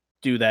to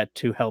do that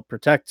to help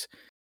protect,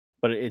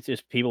 but it's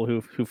just people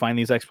who find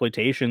these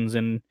exploitations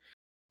and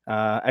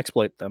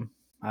exploit them.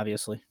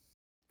 Obviously,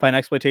 find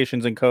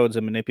exploitations in codes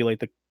and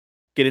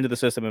get into the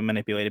system and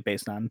manipulate it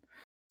based on.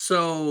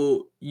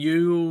 So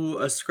you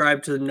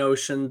ascribe to the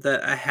notion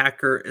that a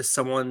hacker is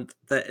someone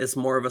that is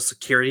more of a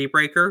security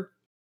breaker?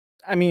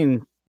 I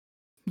mean,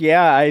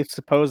 yeah, I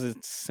suppose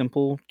it's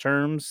simple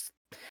terms.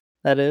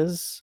 That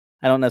is,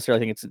 I don't necessarily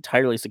think it's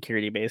entirely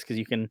security based because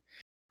you can,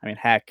 I mean,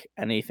 hack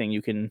anything.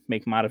 You can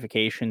make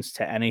modifications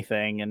to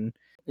anything, and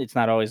it's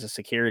not always a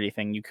security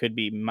thing. You could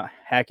be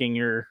hacking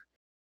your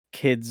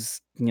kid's,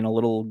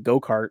 little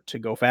go kart to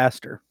go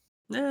faster.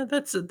 Yeah,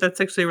 that's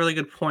actually a really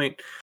good point.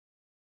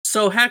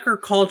 So hacker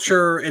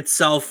culture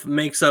itself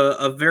makes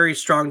a very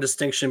strong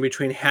distinction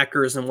between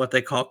hackers and what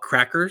they call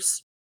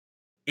crackers.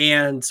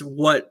 And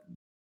what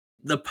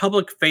the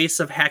public face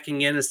of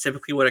hacking in is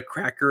typically what a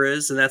cracker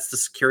is, and that's the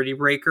security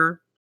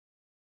breaker,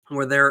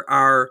 where there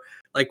are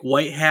like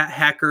white hat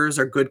hackers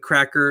or good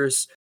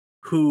crackers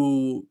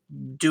who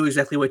do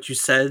exactly what you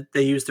said.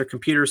 They use their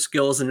computer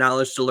skills and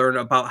knowledge to learn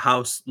about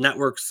how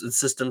networks and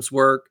systems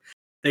work.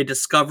 They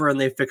discover and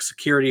they fix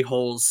security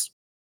holes.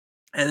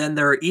 And then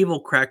there are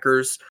evil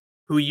crackers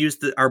who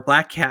are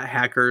black hat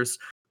hackers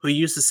who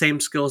use the same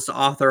skills to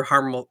author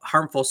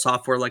harmful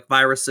software like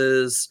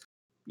viruses,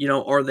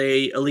 or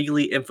they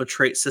illegally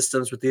infiltrate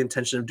systems with the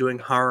intention of doing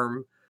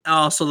harm.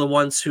 Also, the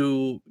ones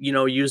who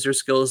use their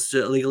skills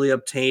to illegally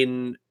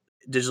obtain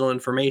digital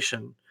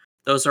information.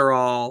 Those are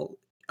all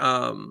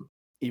um,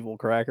 Evil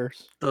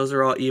crackers. those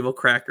are all evil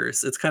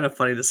crackers. It's kind of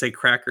funny to say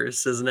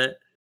crackers, isn't it?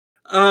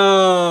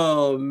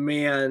 Oh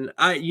man,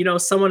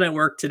 someone at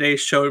work today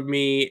showed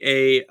me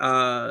a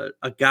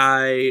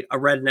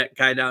redneck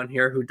guy down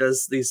here who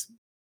does these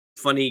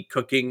funny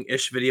cooking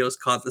ish videos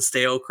called the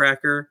Stale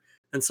Cracker,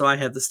 and so I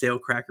had the Stale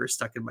Cracker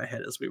stuck in my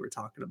head as we were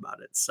talking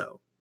about it.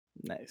 So,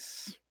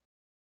 Nice.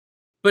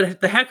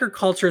 but the hacker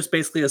culture is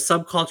basically a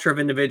subculture of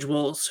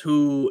individuals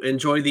who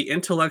enjoy the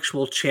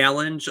intellectual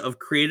challenge of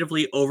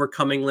creatively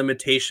overcoming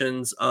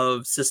limitations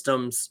of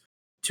systems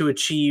to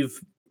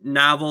achieve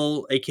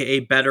novel, aka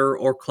better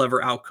or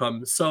clever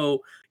outcomes.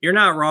 So you're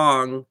not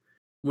wrong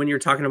when you're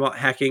talking about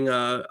hacking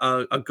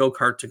a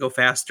go-kart to go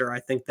faster. I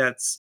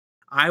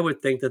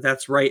would think that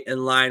that's right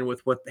in line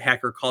with what the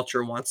hacker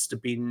culture wants to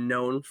be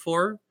known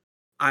for.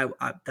 I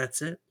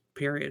that's it.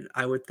 Period.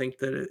 I would think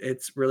that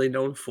it's really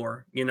known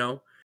for.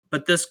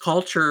 But this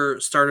culture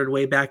started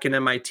way back in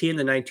MIT in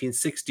the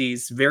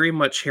 1960s, very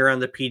much here on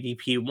the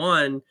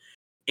PDP-1.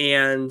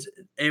 And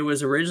it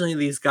was originally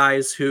these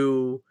guys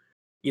who,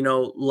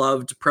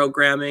 loved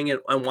programming and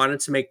wanted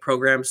to make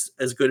programs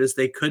as good as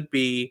they could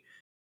be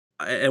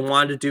and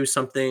wanted to do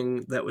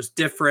something that was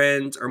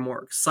different or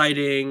more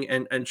exciting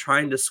and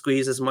trying to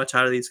squeeze as much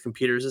out of these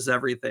computers as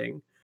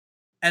everything.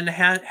 And the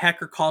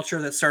hacker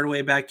culture that started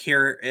way back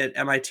here at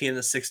MIT in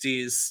the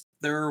 60s,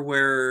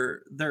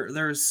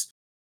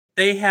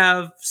 they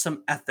have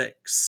some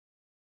ethics,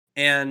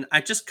 and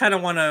I just kind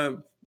of want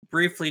to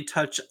briefly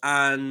touch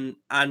on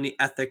the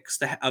ethics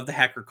of the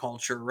hacker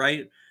culture,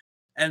 right?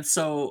 And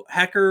so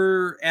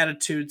hacker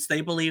attitudes,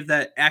 they believe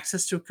that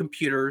access to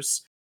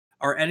computers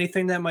or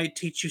anything that might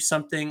teach you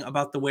something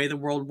about the way the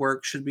world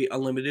works should be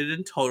unlimited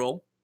and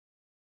total.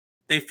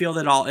 They feel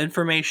that all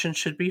information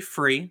should be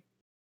free.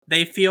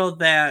 They feel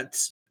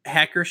that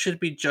hackers should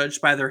be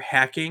judged by their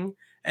hacking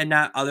and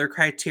not other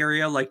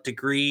criteria like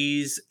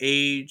degrees,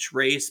 age,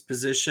 race,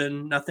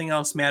 position. Nothing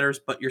else matters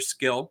but your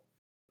skill.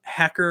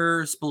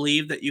 Hackers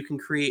believe that you can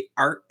create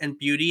art and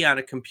beauty on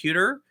a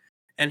computer,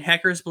 and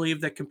hackers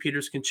believe that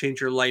computers can change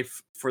your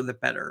life for the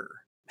better.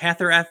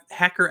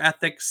 Hacker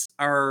ethics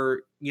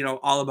are,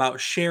 all about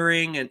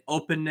sharing and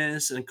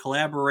openness and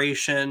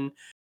collaboration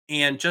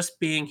and just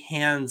being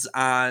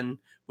hands-on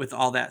with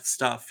all that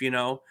stuff.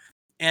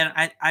 And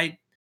I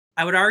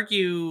would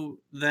argue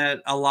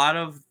that a lot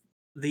of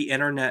the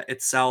internet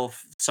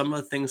itself, some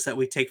of the things that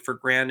we take for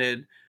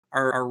granted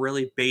are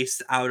really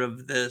based out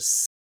of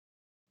this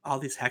all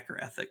these hacker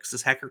ethics,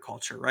 this hacker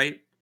culture, right?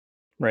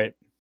 Right.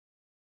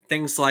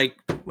 Things like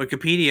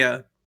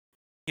Wikipedia,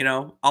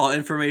 all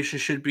information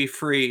should be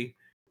free.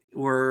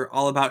 We're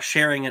all about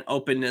sharing and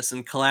openness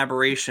and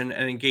collaboration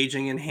and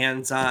engaging in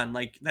hands-on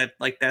like that.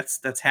 Like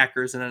that's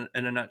hackers in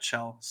a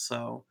nutshell.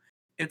 So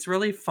it's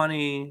really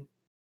funny.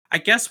 I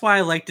guess why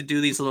I like to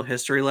do these little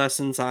history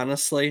lessons,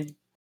 honestly.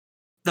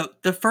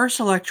 The first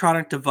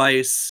electronic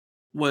device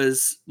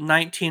was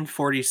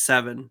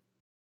 1947,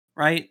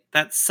 right?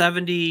 That's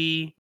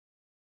 70,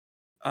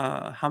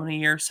 how many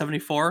years?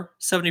 74?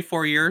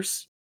 74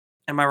 years.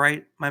 Am I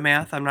right? My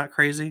math, I'm not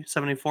crazy.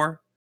 74.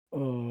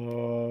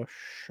 Uh,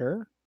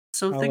 sure.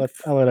 So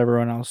I'll let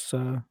everyone else.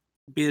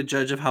 be a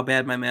judge of how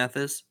bad my math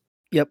is.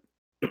 Yep.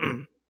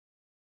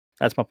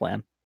 That's my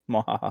plan.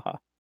 Mwahaha.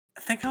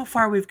 Think how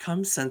far we've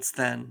come since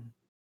then.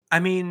 I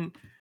mean,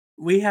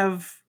 we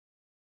have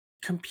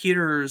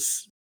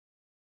computers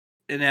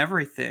in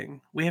everything.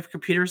 We have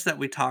computers that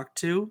we talk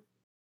to,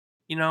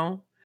 you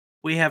know?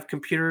 We have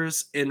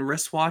computers in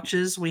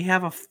wristwatches. We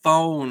have a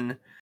phone.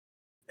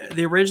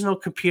 The original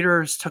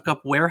computers took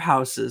up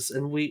warehouses,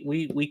 and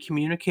we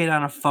communicate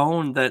on a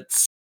phone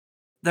that's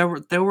there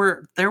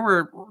were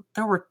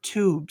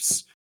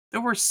tubes.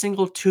 There were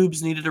single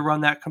tubes needed to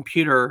run that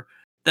computer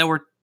that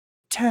were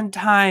 10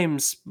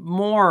 times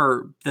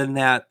more than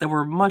that. That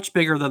were much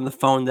bigger than the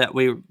phone that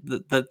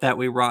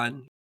we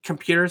run.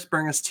 Computers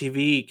bring us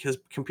TV because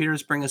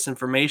computers bring us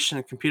information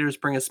and computers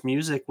bring us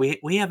music.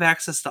 We have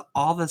access to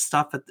all this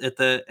stuff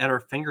at our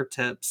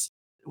fingertips.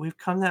 We've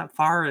come that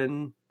far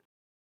in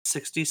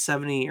 60,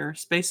 70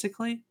 years,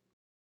 basically.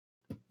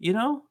 You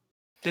know?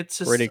 It's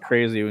Pretty just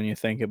crazy when you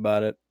think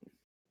about it.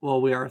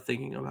 well, we are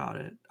thinking about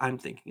it. I'm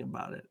thinking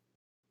about it.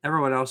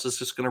 Everyone else is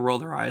just gonna roll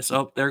their eyes.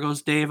 Oh, there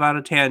goes Dave on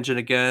a tangent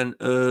again.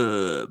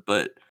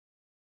 But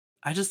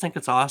I just think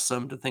it's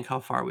awesome to think how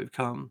far we've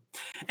come.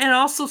 And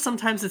also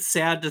sometimes it's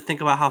sad to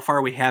think about how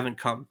far we haven't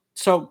come.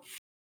 So,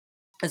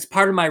 as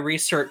part of my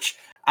research,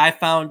 I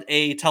found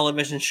a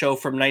television show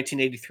from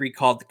 1983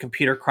 called The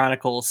Computer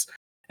Chronicles,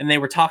 and they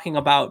were talking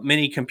about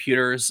mini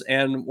computers.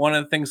 And one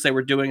of the things they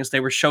were doing is they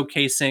were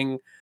showcasing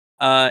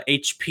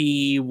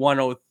HP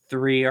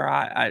 103, or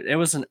it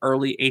was an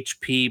early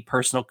HP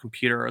personal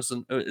computer.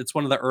 It's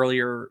one of the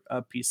earlier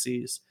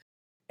PCs,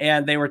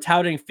 and they were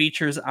touting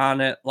features on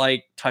it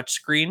like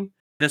touchscreen.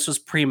 This was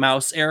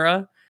pre-mouse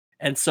era,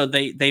 and so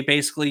they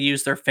basically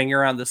used their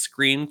finger on the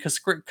screen because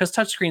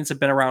touchscreens have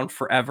been around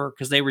forever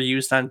because they were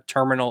used on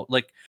terminal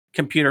like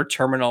computer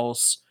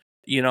terminals,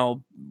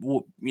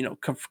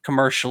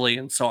 commercially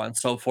and so on and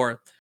so forth.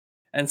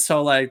 And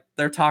so like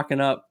they're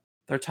talking up,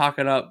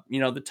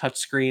 the touch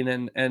screen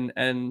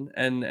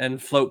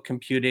and float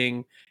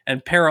computing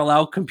and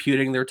parallel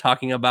computing they're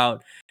talking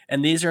about.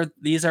 And these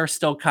are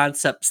still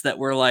concepts that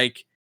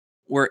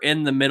we're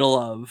in the middle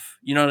of.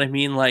 You know what I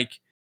mean? Like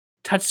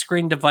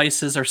touchscreen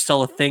devices are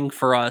still a thing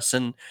for us,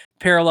 and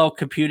parallel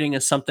computing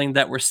is something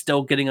that we're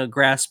still getting a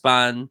grasp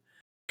on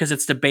because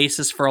it's the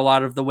basis for a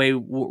lot of the way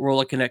we're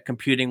looking at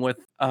computing with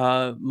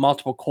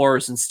multiple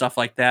cores and stuff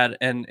like that.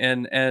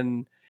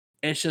 And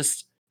it's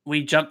just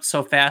we jumped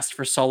so fast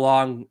for so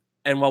long,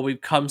 and while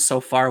we've come so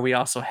far, we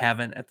also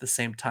haven't at the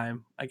same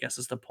time. I guess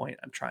is the point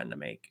I'm trying to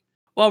make.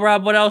 Well,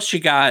 Rob, what else you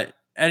got?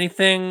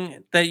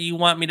 Anything that you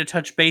want me to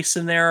touch base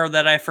in there or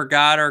that I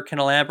forgot or can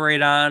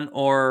elaborate on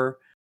or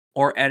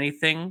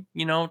anything,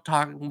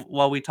 talk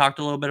while we talked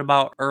a little bit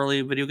about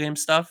early video game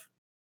stuff?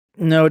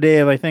 No,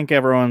 Dave, I think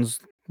everyone's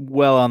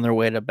well on their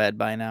way to bed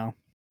by now.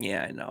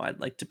 Yeah, I know. I'd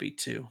like to be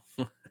too.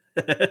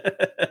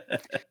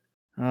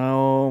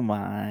 Oh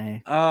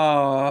my.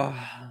 Oh.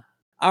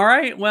 All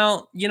right.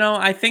 Well,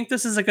 I think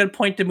this is a good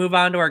point to move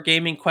on to our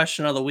gaming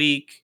question of the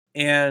week.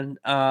 And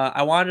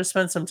I wanted to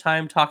spend some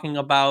time talking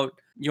about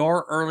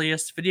your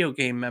earliest video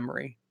game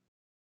memory.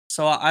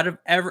 So, out of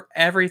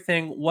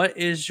everything, what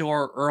is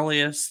your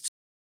earliest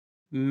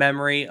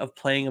memory of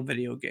playing a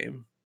video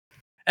game?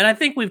 And I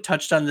think we've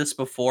touched on this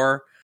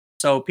before.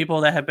 So,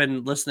 people that have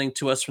been listening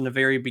to us from the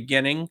very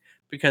beginning,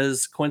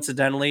 because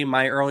coincidentally,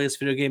 my earliest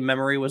video game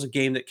memory was a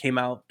game that came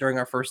out during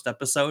our first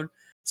episode.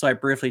 So, I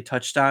briefly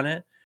touched on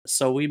it.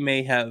 So, we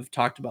may have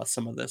talked about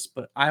some of this,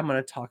 but I'm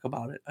going to talk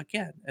about it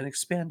again and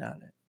expand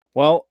on it.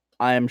 Well,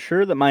 I am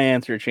sure that my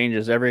answer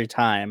changes every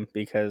time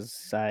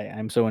because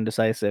I'm so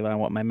indecisive on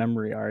what my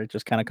memory are. It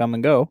just kind of come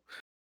and go.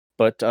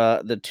 But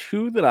the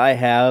two that I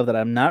have that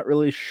I'm not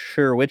really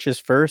sure which is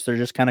first, they're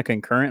just kind of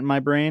concurrent in my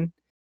brain,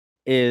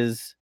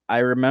 is I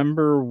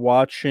remember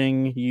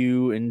watching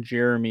you and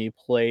Jeremy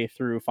play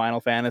through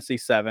Final Fantasy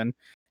VII Okay.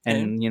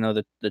 and,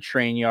 the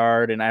train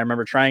yard. And I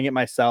remember trying it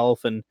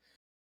myself and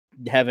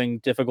having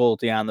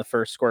difficulty on the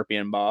first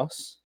Scorpion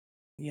boss.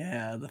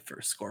 Yeah, the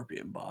first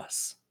Scorpion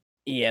boss.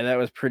 Yeah, that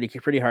was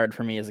pretty hard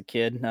for me as a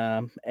kid.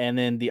 And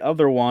then the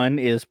other one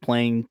is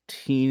playing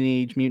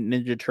Teenage Mutant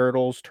Ninja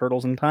Turtles: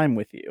 Turtles in Time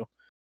with you,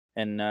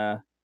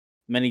 and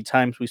many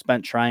times we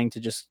spent trying to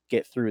just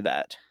get through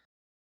that.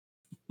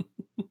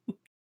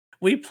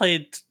 We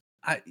played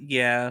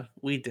Yeah,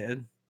 we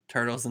did.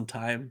 Turtles in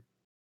Time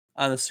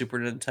on the Super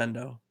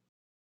Nintendo.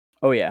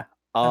 Oh yeah,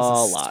 That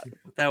was a lot.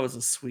 that was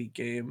a sweet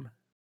game.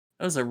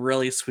 That was a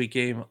really sweet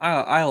game.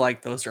 I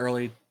like those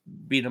early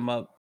beat 'em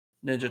up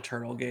Ninja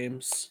Turtle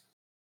games.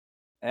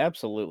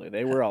 Absolutely,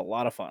 they were a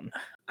lot of fun.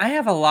 I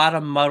have a lot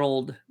of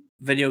muddled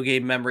video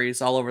game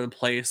memories all over the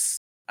place.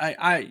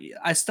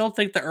 I still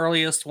think the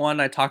earliest one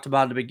I talked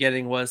about in the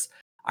beginning was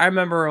I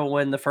remember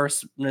when the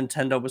first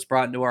Nintendo was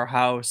brought into our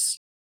house,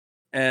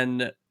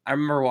 and I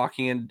remember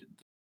walking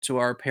into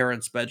our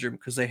parents' bedroom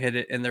because they hid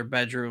it in their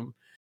bedroom,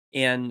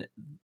 and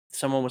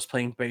someone was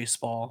playing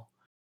baseball.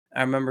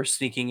 I remember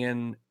sneaking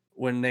in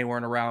when they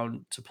weren't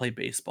around to play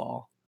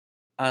baseball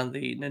on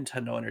the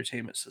Nintendo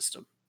Entertainment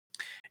System.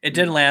 It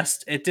didn't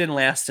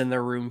last in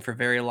their room for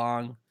very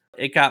long.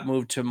 It got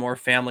moved to a more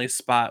family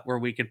spot where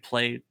we could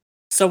play.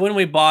 So when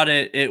we bought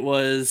it, it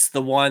was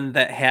the one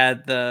that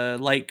had the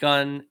light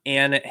gun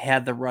and it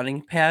had the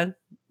running pad.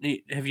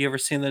 Have you ever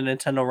seen the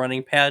Nintendo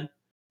running pad?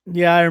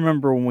 Yeah, I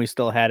remember when we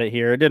still had it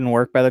here. It didn't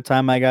work by the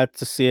time I got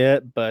to see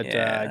it, but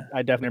Yeah.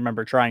 I definitely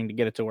remember trying to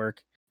get it to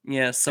work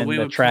Yeah, so in we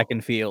the would track play.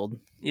 and field.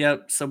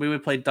 Yep, so we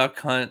would play duck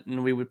hunt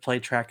and we would play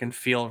track and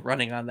field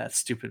running on that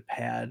stupid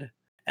pad.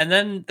 And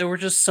then there were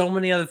just so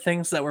many other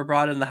things that were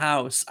brought in the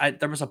house.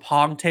 There was a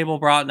pong table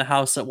brought in the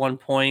house at one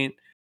point.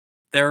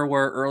 There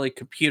were early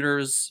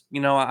computers.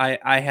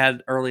 I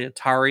had early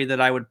Atari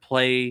that I would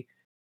play.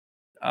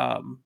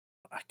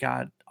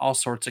 God, all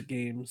sorts of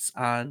games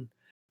on.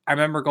 I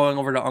remember going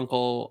over to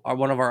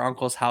one of our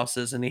uncle's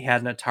houses, and he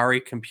had an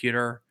Atari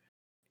computer,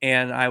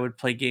 and I would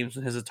play games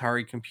on his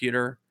Atari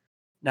computer.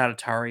 Not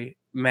Atari,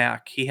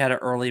 Mac. He had an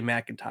early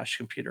Macintosh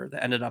computer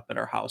that ended up at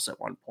our house at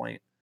one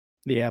point.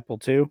 The Apple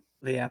II.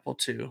 The Apple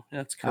II.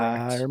 That's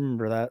I correct.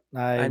 remember that.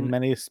 I I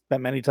many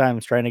spent many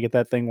times trying to get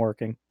that thing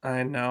working.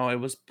 I know it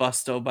was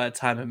busto by the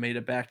time it made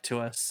it back to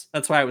us.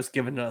 That's why it was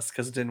given to us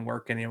because it didn't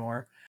work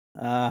anymore.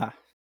 Ah,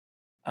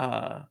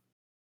 Uh,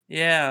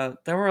 yeah,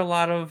 there were a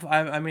lot of.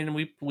 I mean,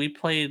 we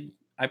played.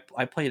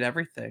 I played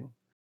everything.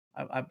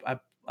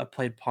 I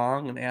played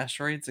Pong and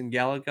Asteroids and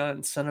Galaga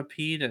and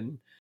Centipede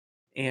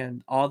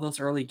and all those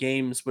early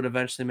games would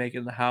eventually make it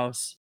in the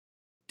house.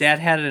 Dad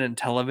had it in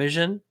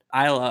television.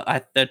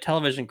 The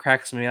television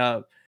cracks me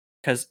up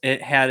because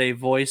it had a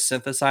voice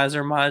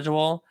synthesizer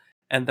module,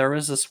 and there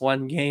was this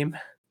one game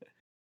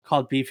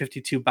called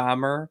B-52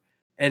 Bomber,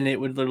 and it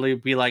would literally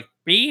be like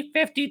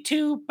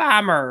B-52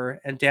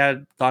 Bomber, and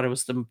Dad thought it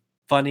was the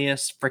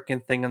funniest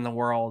freaking thing in the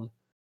world.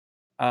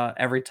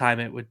 Every time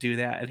it would do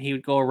that, and he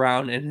would go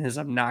around in his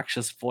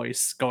obnoxious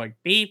voice going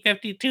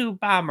B-52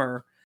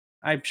 Bomber.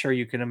 I'm sure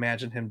you can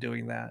imagine him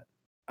doing that.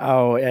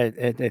 oh,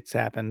 it's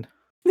happened.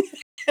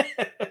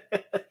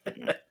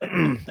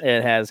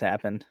 It has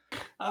happened.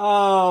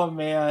 Oh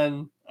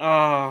man.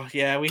 Oh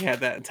yeah, we had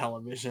that in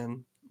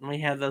television. We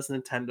had those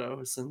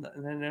Nintendos, and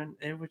then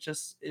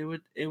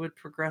it would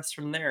progress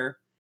from there.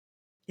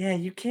 Yeah,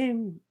 you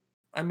came.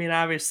 I mean,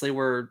 obviously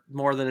we're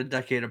more than a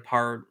decade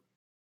apart,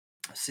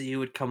 so you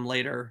would come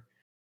later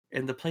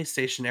in the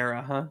PlayStation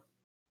era, huh?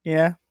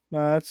 Yeah,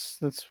 that's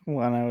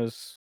when I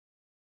was,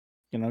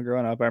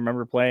 growing up. I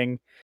remember playing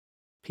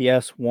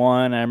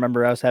PS1. I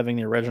remember us having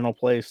the original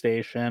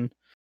PlayStation,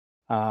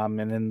 and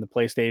then the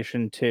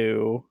PlayStation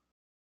 2.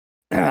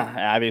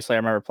 Obviously, I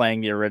remember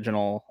playing the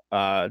original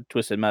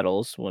Twisted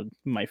Metals, one of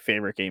my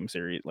favorite game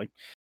series. Like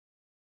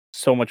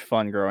so much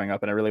fun growing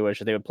up, and I really wish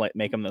that they would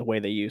make them the way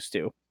they used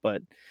to.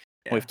 But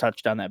Yeah. we've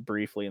touched on that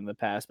briefly in the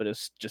past. But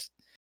it's just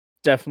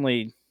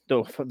definitely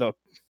the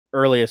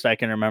earliest I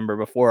can remember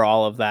before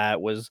all of that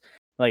was,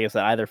 like I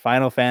said, either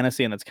Final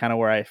Fantasy, and that's kind of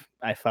where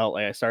I felt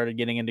like I started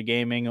getting into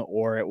gaming,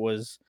 or it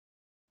was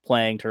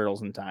playing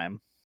Turtles in Time.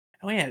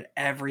 And we had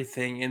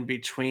everything in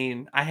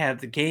between. I had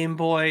the Game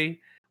Boy.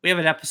 We have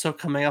an episode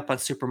coming up on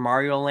Super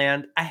Mario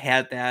Land. I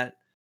had that.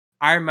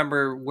 I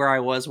remember where I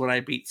was when I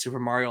beat Super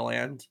Mario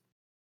Land.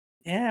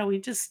 Yeah, we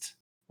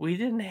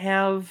didn't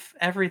have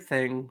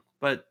everything,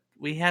 but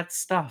we had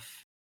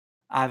stuff.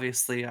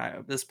 Obviously,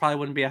 this probably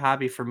wouldn't be a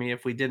hobby for me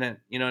if we didn't.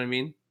 You know what I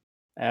mean?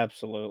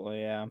 Absolutely,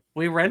 yeah.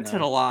 We You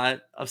rented know, a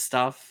lot of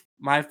stuff.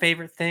 My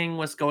favorite thing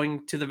was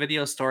going to the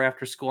video store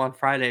after school on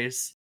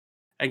Fridays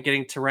and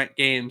getting to rent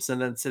games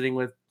and then sitting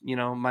with,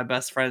 my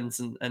best friends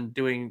and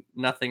doing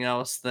nothing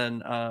else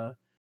than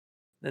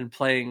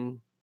playing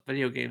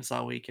video games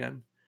all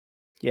weekend.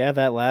 yeah,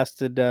 that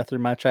lasted through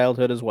my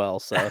childhood as well.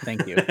 So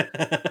thank you.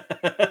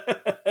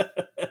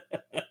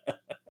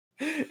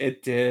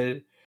 It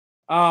did.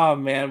 Oh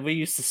man, we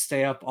used to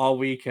stay up all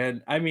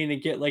weekend. I mean,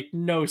 and get like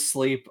no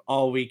sleep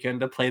all weekend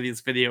to play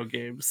these video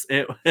games.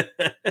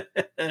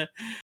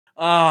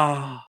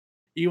 Oh,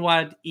 you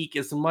wanted to eke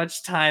as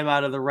much time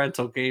out of the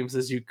rental games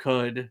as you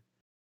could.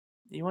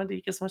 You wanted to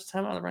eke as much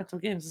time out of the rental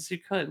games as you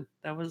could.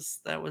 That was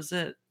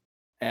it.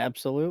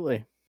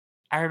 Absolutely.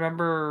 I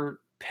remember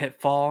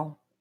Pitfall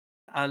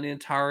on the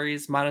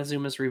Ataris,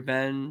 Montezuma's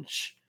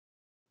Revenge,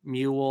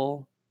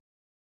 Mule,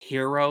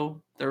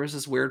 Hero. There was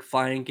this weird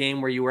flying game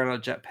where you were on a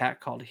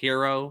jetpack called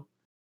Hero.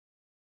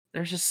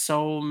 There's just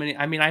so many.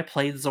 I mean, I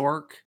played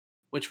Zork.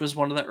 which was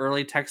one of the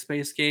early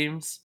text-based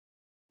games.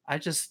 I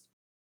just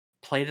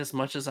played as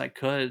much as I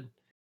could.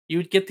 You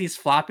would get these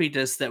floppy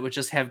disks that would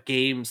just have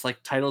games,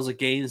 like titles of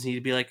games, and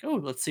you'd be like, "Oh,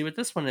 let's see what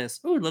this one is.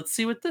 Oh, let's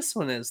see what this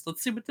one is.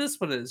 Let's see what this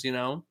one is," you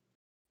know?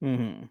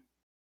 Hmm.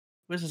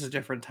 It was just a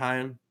different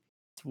time.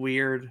 It's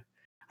weird.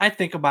 I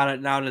think about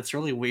it now and it's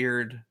really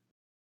weird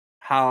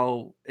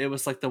how it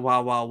was like the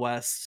Wild Wild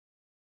West.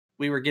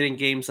 We were getting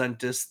games on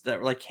discs that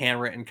were like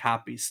handwritten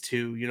copies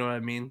too, you know what I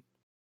mean?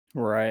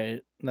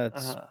 Right.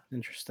 That's Uh,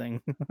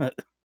 interesting.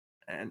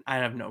 and I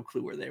have no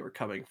clue where they were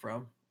coming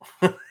from.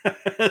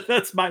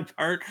 That's my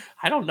part.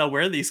 I don't know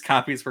where these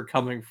copies were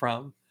coming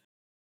from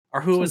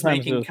or who was Sometimes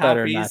it making was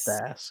better not to copies.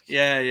 ask.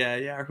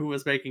 Yeah, or who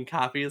was making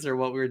copies or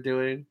what we were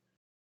doing.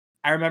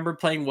 I remember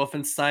playing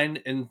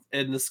Wolfenstein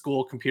in the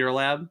school computer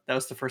lab. That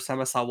was the first time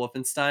I saw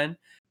Wolfenstein.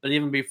 But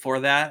even before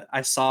that,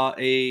 I saw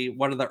a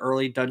one of the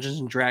early Dungeons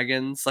and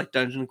Dragons, like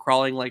dungeon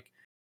crawling, like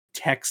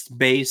text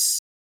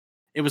based.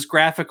 It was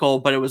graphical,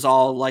 but it was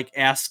all like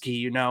ASCII,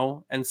 you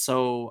know? And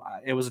so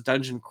it was a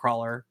dungeon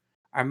crawler.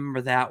 I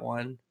remember that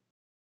one.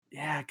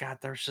 Yeah, God,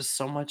 there's just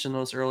so much in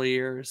those early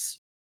years.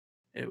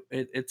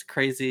 It's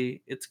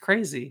crazy. It's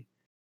crazy.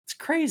 It's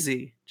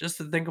crazy just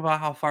to think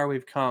about how far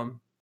we've come.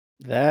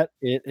 That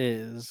it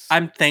is.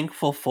 I'm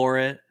thankful for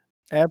it.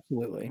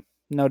 Absolutely.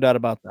 No doubt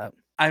about that.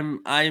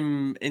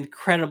 I'm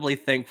incredibly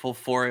thankful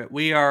for it.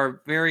 We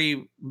are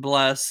very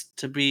blessed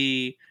to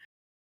be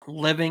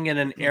living in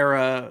an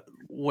era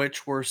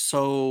which we're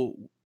so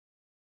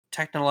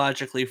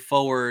technologically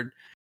forward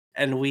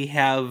and we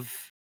have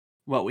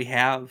what we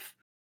have.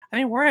 I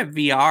mean, we're at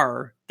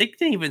VR. They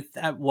didn't even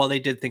well, they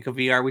did think of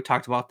VR. We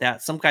talked about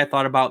that. Some guy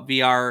thought about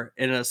VR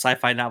in a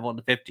sci-fi novel in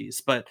the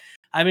 50s, but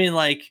I mean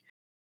like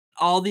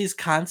all these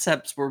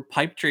concepts were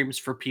pipe dreams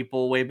for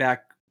people way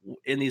back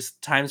in these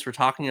times we're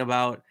talking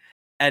about,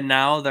 and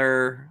now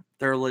they're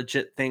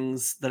legit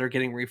things that are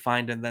getting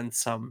refined and then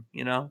some,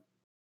 you know?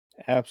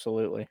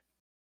 Absolutely.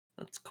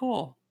 That's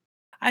cool.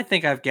 I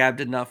think I've gabbed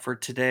enough for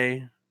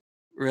today,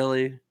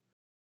 really.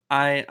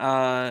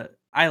 I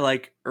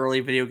like early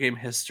video game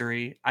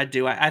history. I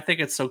do. I think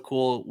it's so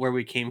cool where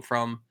we came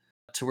from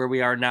to where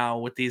we are now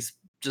with these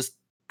just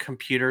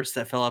computers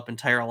that fill up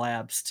entire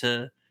labs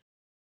to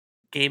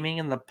gaming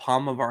in the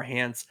palm of our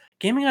hands.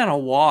 Gaming on a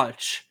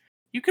watch.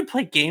 You could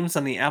play games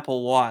on the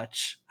Apple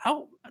Watch.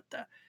 How what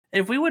the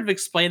if we would have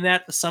explained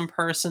that to some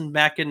person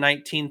back in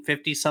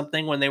 1950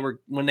 something when they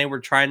were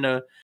trying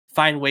to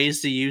find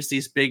ways to use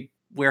these big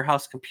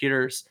warehouse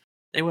computers,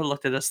 they would have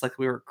looked at us like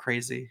we were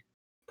crazy.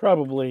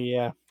 Probably,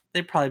 yeah.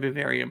 They'd probably be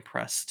very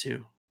impressed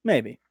too.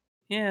 Maybe.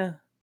 Yeah.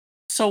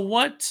 So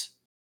what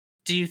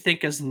do you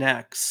think is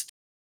next?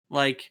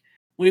 Like,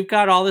 we've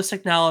got all this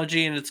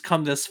technology and it's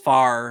come this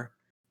far.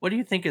 What do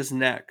you think is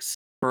next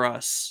for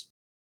us?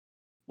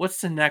 What's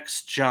the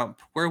next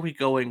jump? Where are we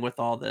going with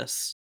all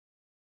this?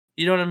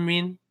 You know what I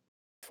mean?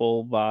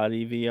 Full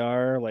body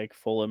VR, like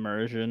full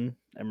immersion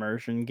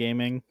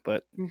gaming,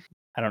 but Mm.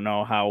 I don't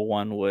know how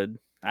one would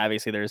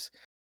obviously there's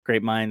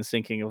great minds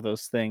thinking of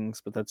those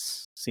things, but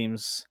that's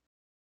seems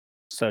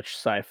such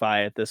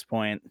sci-fi at this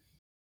point.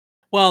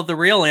 Well, the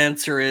real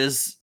answer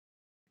is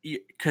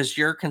because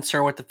you're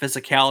concerned with the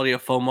physicality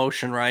of full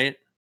motion, right?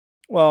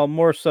 Well,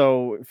 more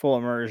so full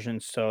immersion,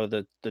 so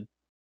the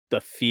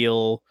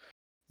feel,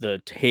 the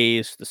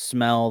taste, the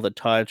smell, the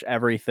touch,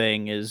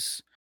 everything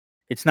is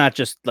it's not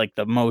just like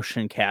the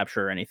motion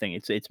capture or anything.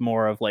 It's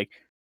more of like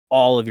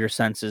all of your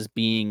senses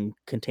being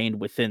contained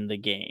within the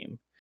game.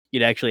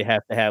 You'd actually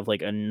have to have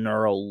like a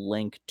neural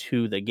link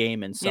to the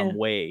game in Yeah, some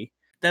way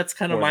that's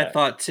kind of for my that.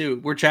 thought too.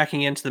 We're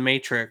jacking into the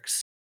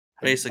Matrix,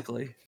 I-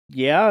 basically.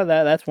 Yeah,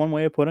 that's one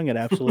way of putting it.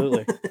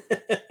 Absolutely.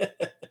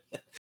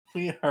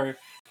 We are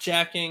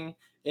jacking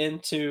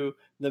into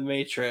the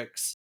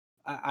Matrix.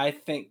 I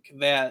think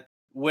that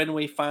when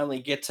we finally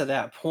get to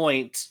that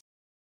point,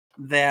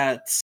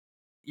 that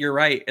you're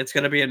right, it's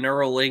going to be a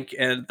neural link,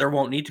 and there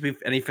won't need to be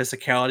any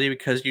physicality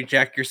because you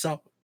jack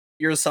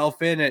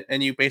yourself in it,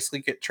 and you basically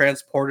get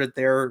transported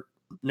there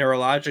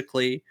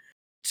neurologically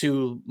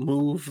to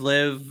move,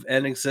 live,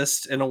 and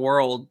exist in a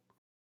world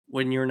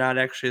when you're not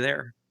actually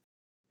there.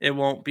 It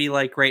won't be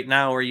like right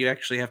now where you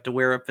actually have to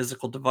wear a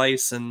physical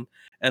device and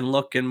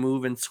look and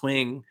move and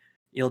swing.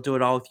 You'll do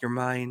it all with your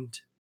mind.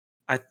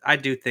 I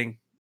do think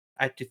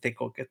I do think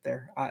we'll get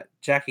there.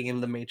 Jacking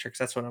in the matrix,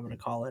 that's what I'm going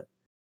to call it.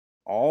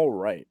 All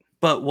right.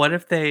 But what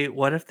if they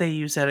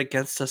use that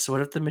against us?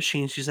 What if the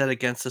machines use that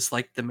against us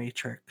like the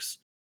Matrix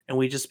and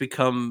we just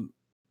become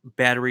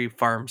battery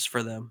farms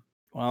for them?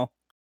 Well,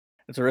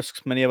 it's a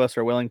risk many of us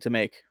are willing to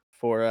make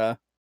for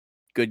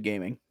good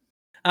gaming.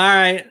 All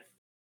right,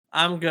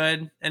 I'm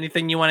good.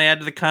 Anything you want to add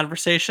to the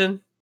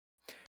conversation?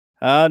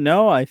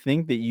 No, I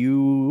think that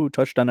you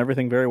touched on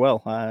everything very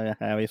well.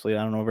 Obviously,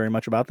 I don't know very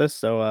much about this,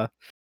 so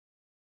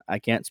I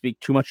can't speak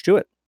too much to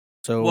it.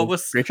 What So,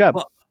 was great job.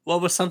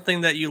 what was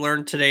something that you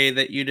learned today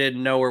that you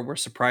didn't know or were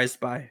surprised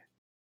by?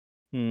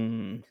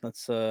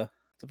 That's a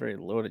very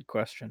loaded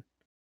question.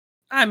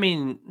 I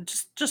mean,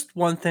 just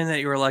one thing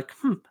that you were like,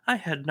 "Hmm, I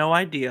had no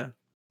idea."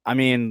 I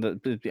mean,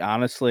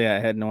 honestly, I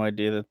had no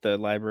idea that the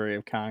Library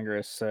of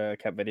Congress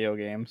kept video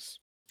games.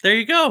 There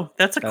you go.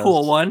 That's a That cool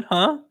was one,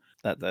 huh?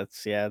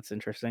 that's yeah, it's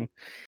interesting.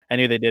 I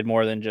knew they did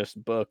more than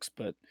just books,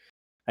 but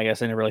I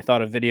guess I never really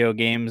thought of video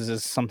games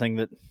as something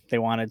that they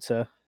wanted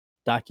to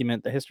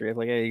document the history of.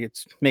 Like, hey,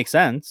 it makes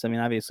sense. I mean,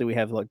 obviously we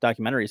have like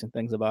documentaries and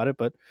things about it,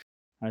 but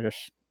I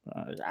just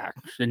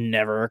it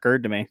never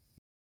occurred to me.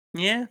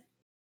 Yeah.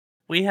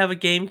 We have a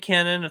game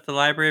canon at the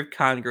Library of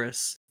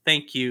Congress.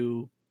 Thank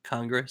you,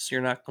 Congress.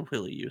 You're not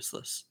completely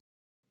useless.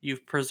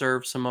 You've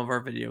preserved some of our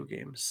video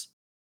games.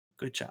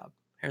 Good job.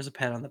 Here's a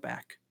pat on the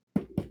back.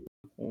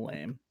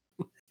 Lame.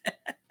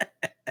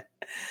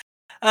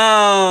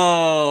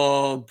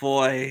 Oh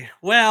boy.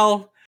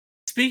 Well,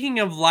 speaking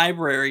of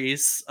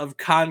libraries of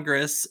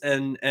Congress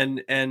and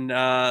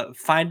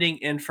finding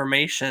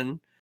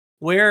information,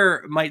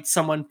 where might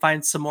someone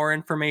find some more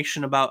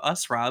information about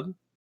us, Rob?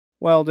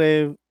 Well,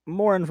 Dave,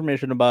 more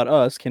information about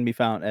us can be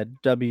found at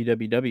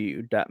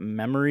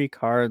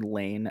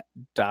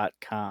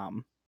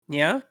www.memorycardlane.com.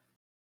 Yeah.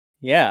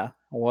 Yeah.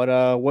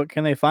 What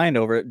can they find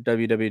over at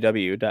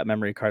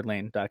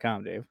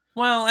www.memorycardlane.com, Dave?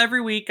 Well,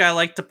 every week I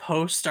like to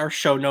post our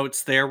show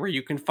notes there where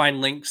you can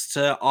find links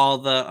to all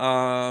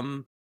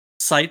the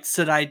sites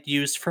that I'd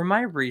used for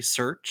my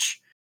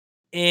research.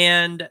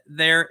 And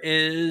there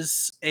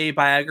is a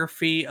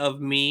biography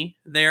of me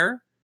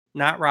there,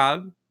 not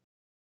Rob.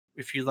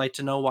 If you'd like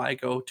to know why,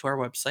 go to our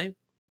website.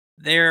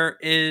 There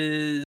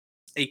is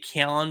a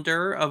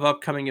calendar of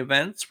upcoming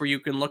events where you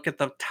can look at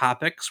the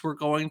topics we're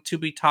going to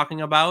be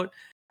talking about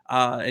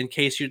in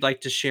case you'd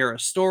like to share a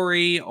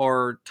story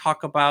or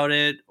talk about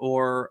it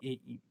or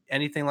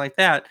anything like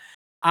that.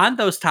 On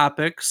those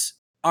topics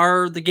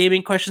are the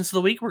gaming questions of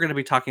the week we're going to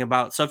be talking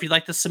about. So if you'd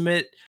like to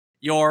submit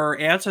your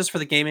answers for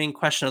the gaming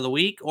question of the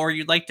week, or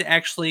you'd like to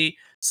actually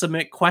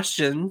submit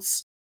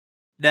questions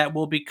that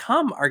will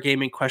become our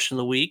gaming question of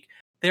the week,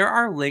 there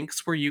are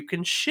links where you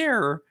can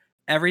share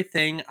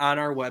everything on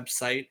our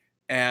website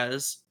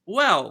as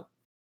well.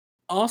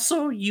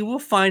 Also, you will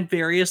find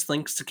various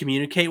links to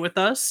communicate with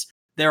us.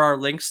 There are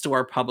links to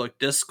our public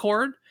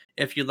Discord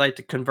if you'd like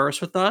to converse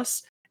with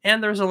us,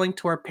 and there's a link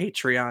to our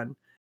Patreon.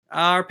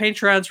 Our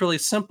Patreon's really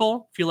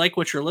simple. If you like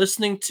what you're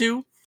listening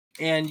to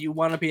and you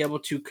want to be able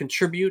to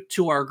contribute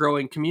to our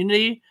growing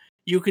community,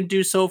 you can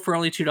do so for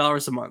only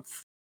 $2 a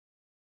month.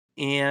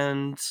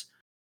 And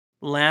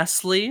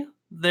lastly,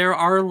 there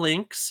are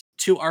links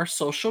to our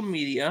social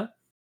media.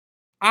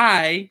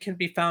 I can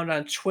be found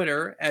on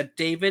Twitter at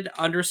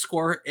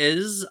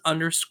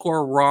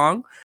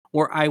David_is_wrong,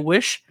 where I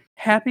wish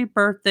happy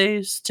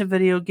birthdays to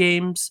video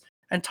games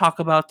and talk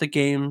about the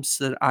games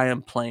that I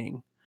am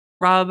playing.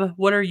 Rob,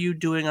 what are you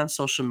doing on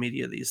social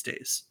media these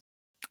days?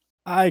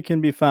 I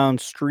can be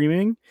found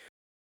streaming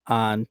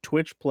on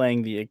Twitch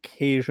playing the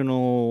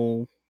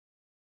occasional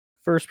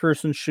first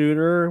person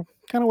shooter,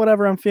 kind of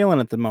whatever I'm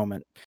feeling at the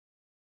moment.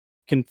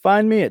 You can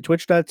find me at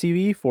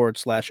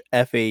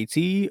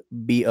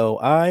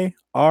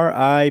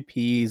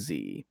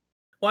twitch.tv/FATBOIRIPZ.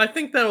 Well, I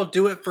think that'll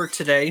do it for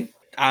today.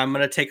 I'm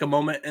going to take a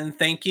moment and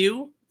thank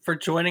you for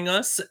joining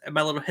us at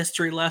my little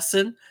history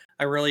lesson.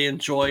 I really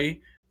enjoy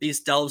these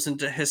delves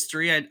into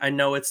history. I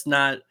know it's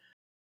not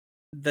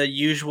the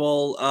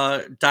usual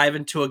dive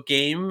into a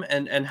game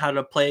and how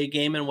to play a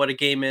game and what a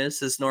game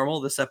is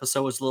normal. This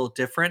episode was a little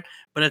different,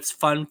 but it's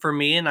fun for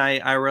me, and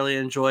I really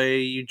enjoy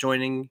you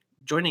joining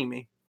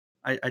me.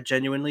 I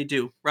genuinely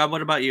do. Rob,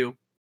 what about you?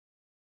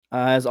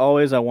 As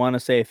always, I want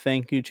to say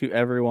thank you to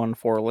everyone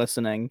for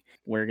listening.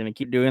 We're going to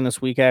keep doing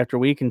this week after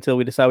week until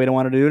we decide we don't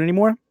want to do it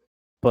anymore.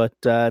 But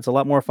it's a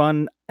lot more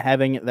fun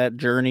having that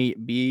journey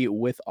be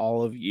with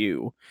all of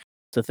you.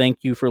 So thank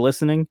you for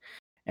listening,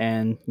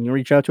 and you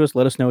reach out to us.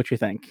 Let us know what you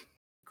think.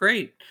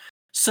 Great.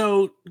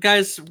 So,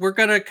 guys, we're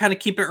gonna kind of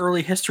keep it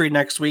early history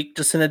next week,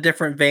 just in a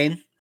different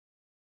vein.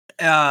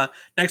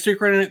 Next week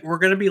we're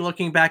gonna be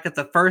looking back at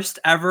the first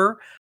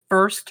ever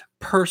first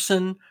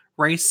person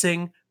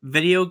racing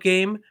video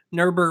game,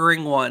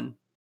 Nurburgring One.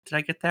 Did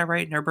I get that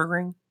right?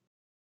 Nurburgring?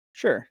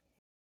 Sure.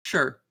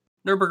 Sure.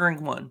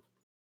 Nurburgring One.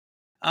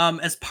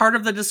 As part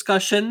of the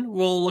discussion,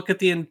 we'll look at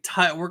the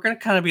entire. We're going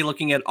to kind of be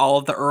looking at all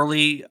of the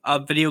early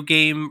video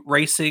game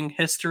racing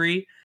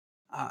history.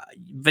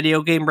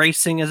 Video game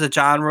racing is a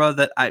genre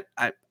that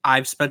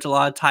I've spent a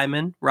lot of time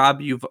in.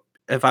 Rob, you've,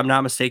 if I'm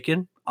not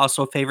mistaken,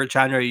 also a favorite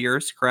genre of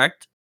yours,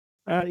 correct?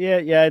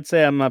 Yeah, I'd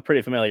say I'm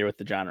pretty familiar with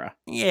the genre.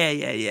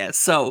 Yeah.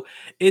 So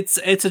it's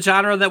a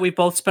genre that we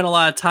both spent a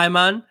lot of time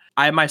on.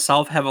 I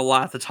myself have a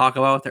lot to talk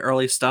about with the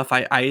early stuff.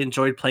 I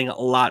enjoyed playing a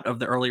lot of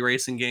the early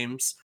racing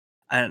games,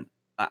 and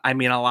I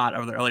mean a lot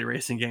of the early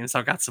racing games.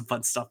 I've got some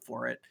fun stuff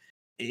for it,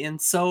 and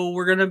so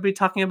we're gonna be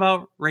talking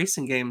about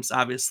racing games,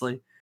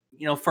 obviously.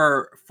 You know,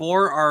 for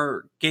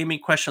our gaming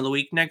question of the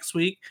week next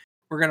week,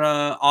 we're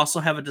gonna also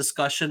have a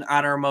discussion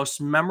on our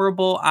most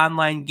memorable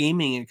online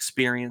gaming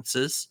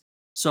experiences.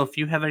 So if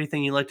you have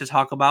anything you'd like to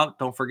talk about,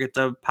 don't forget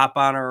to pop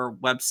on our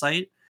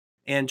website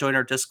and join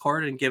our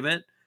Discord and give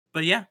it.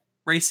 But yeah,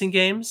 racing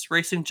games,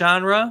 racing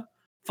genre,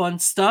 fun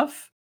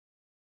stuff.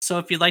 So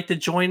if you'd like to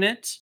join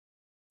it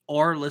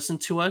or listen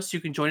to us,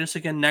 you can join us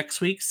again next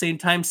week, same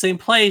time, same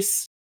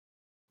place,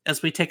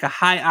 as we take a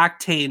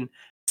high-octane,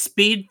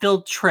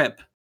 speed-filled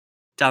trip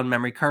down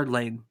memory card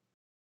lane.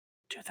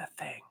 Do the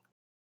thing.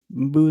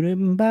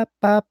 Boom, ba,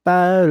 ba,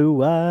 ba,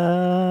 doo,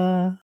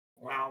 ah.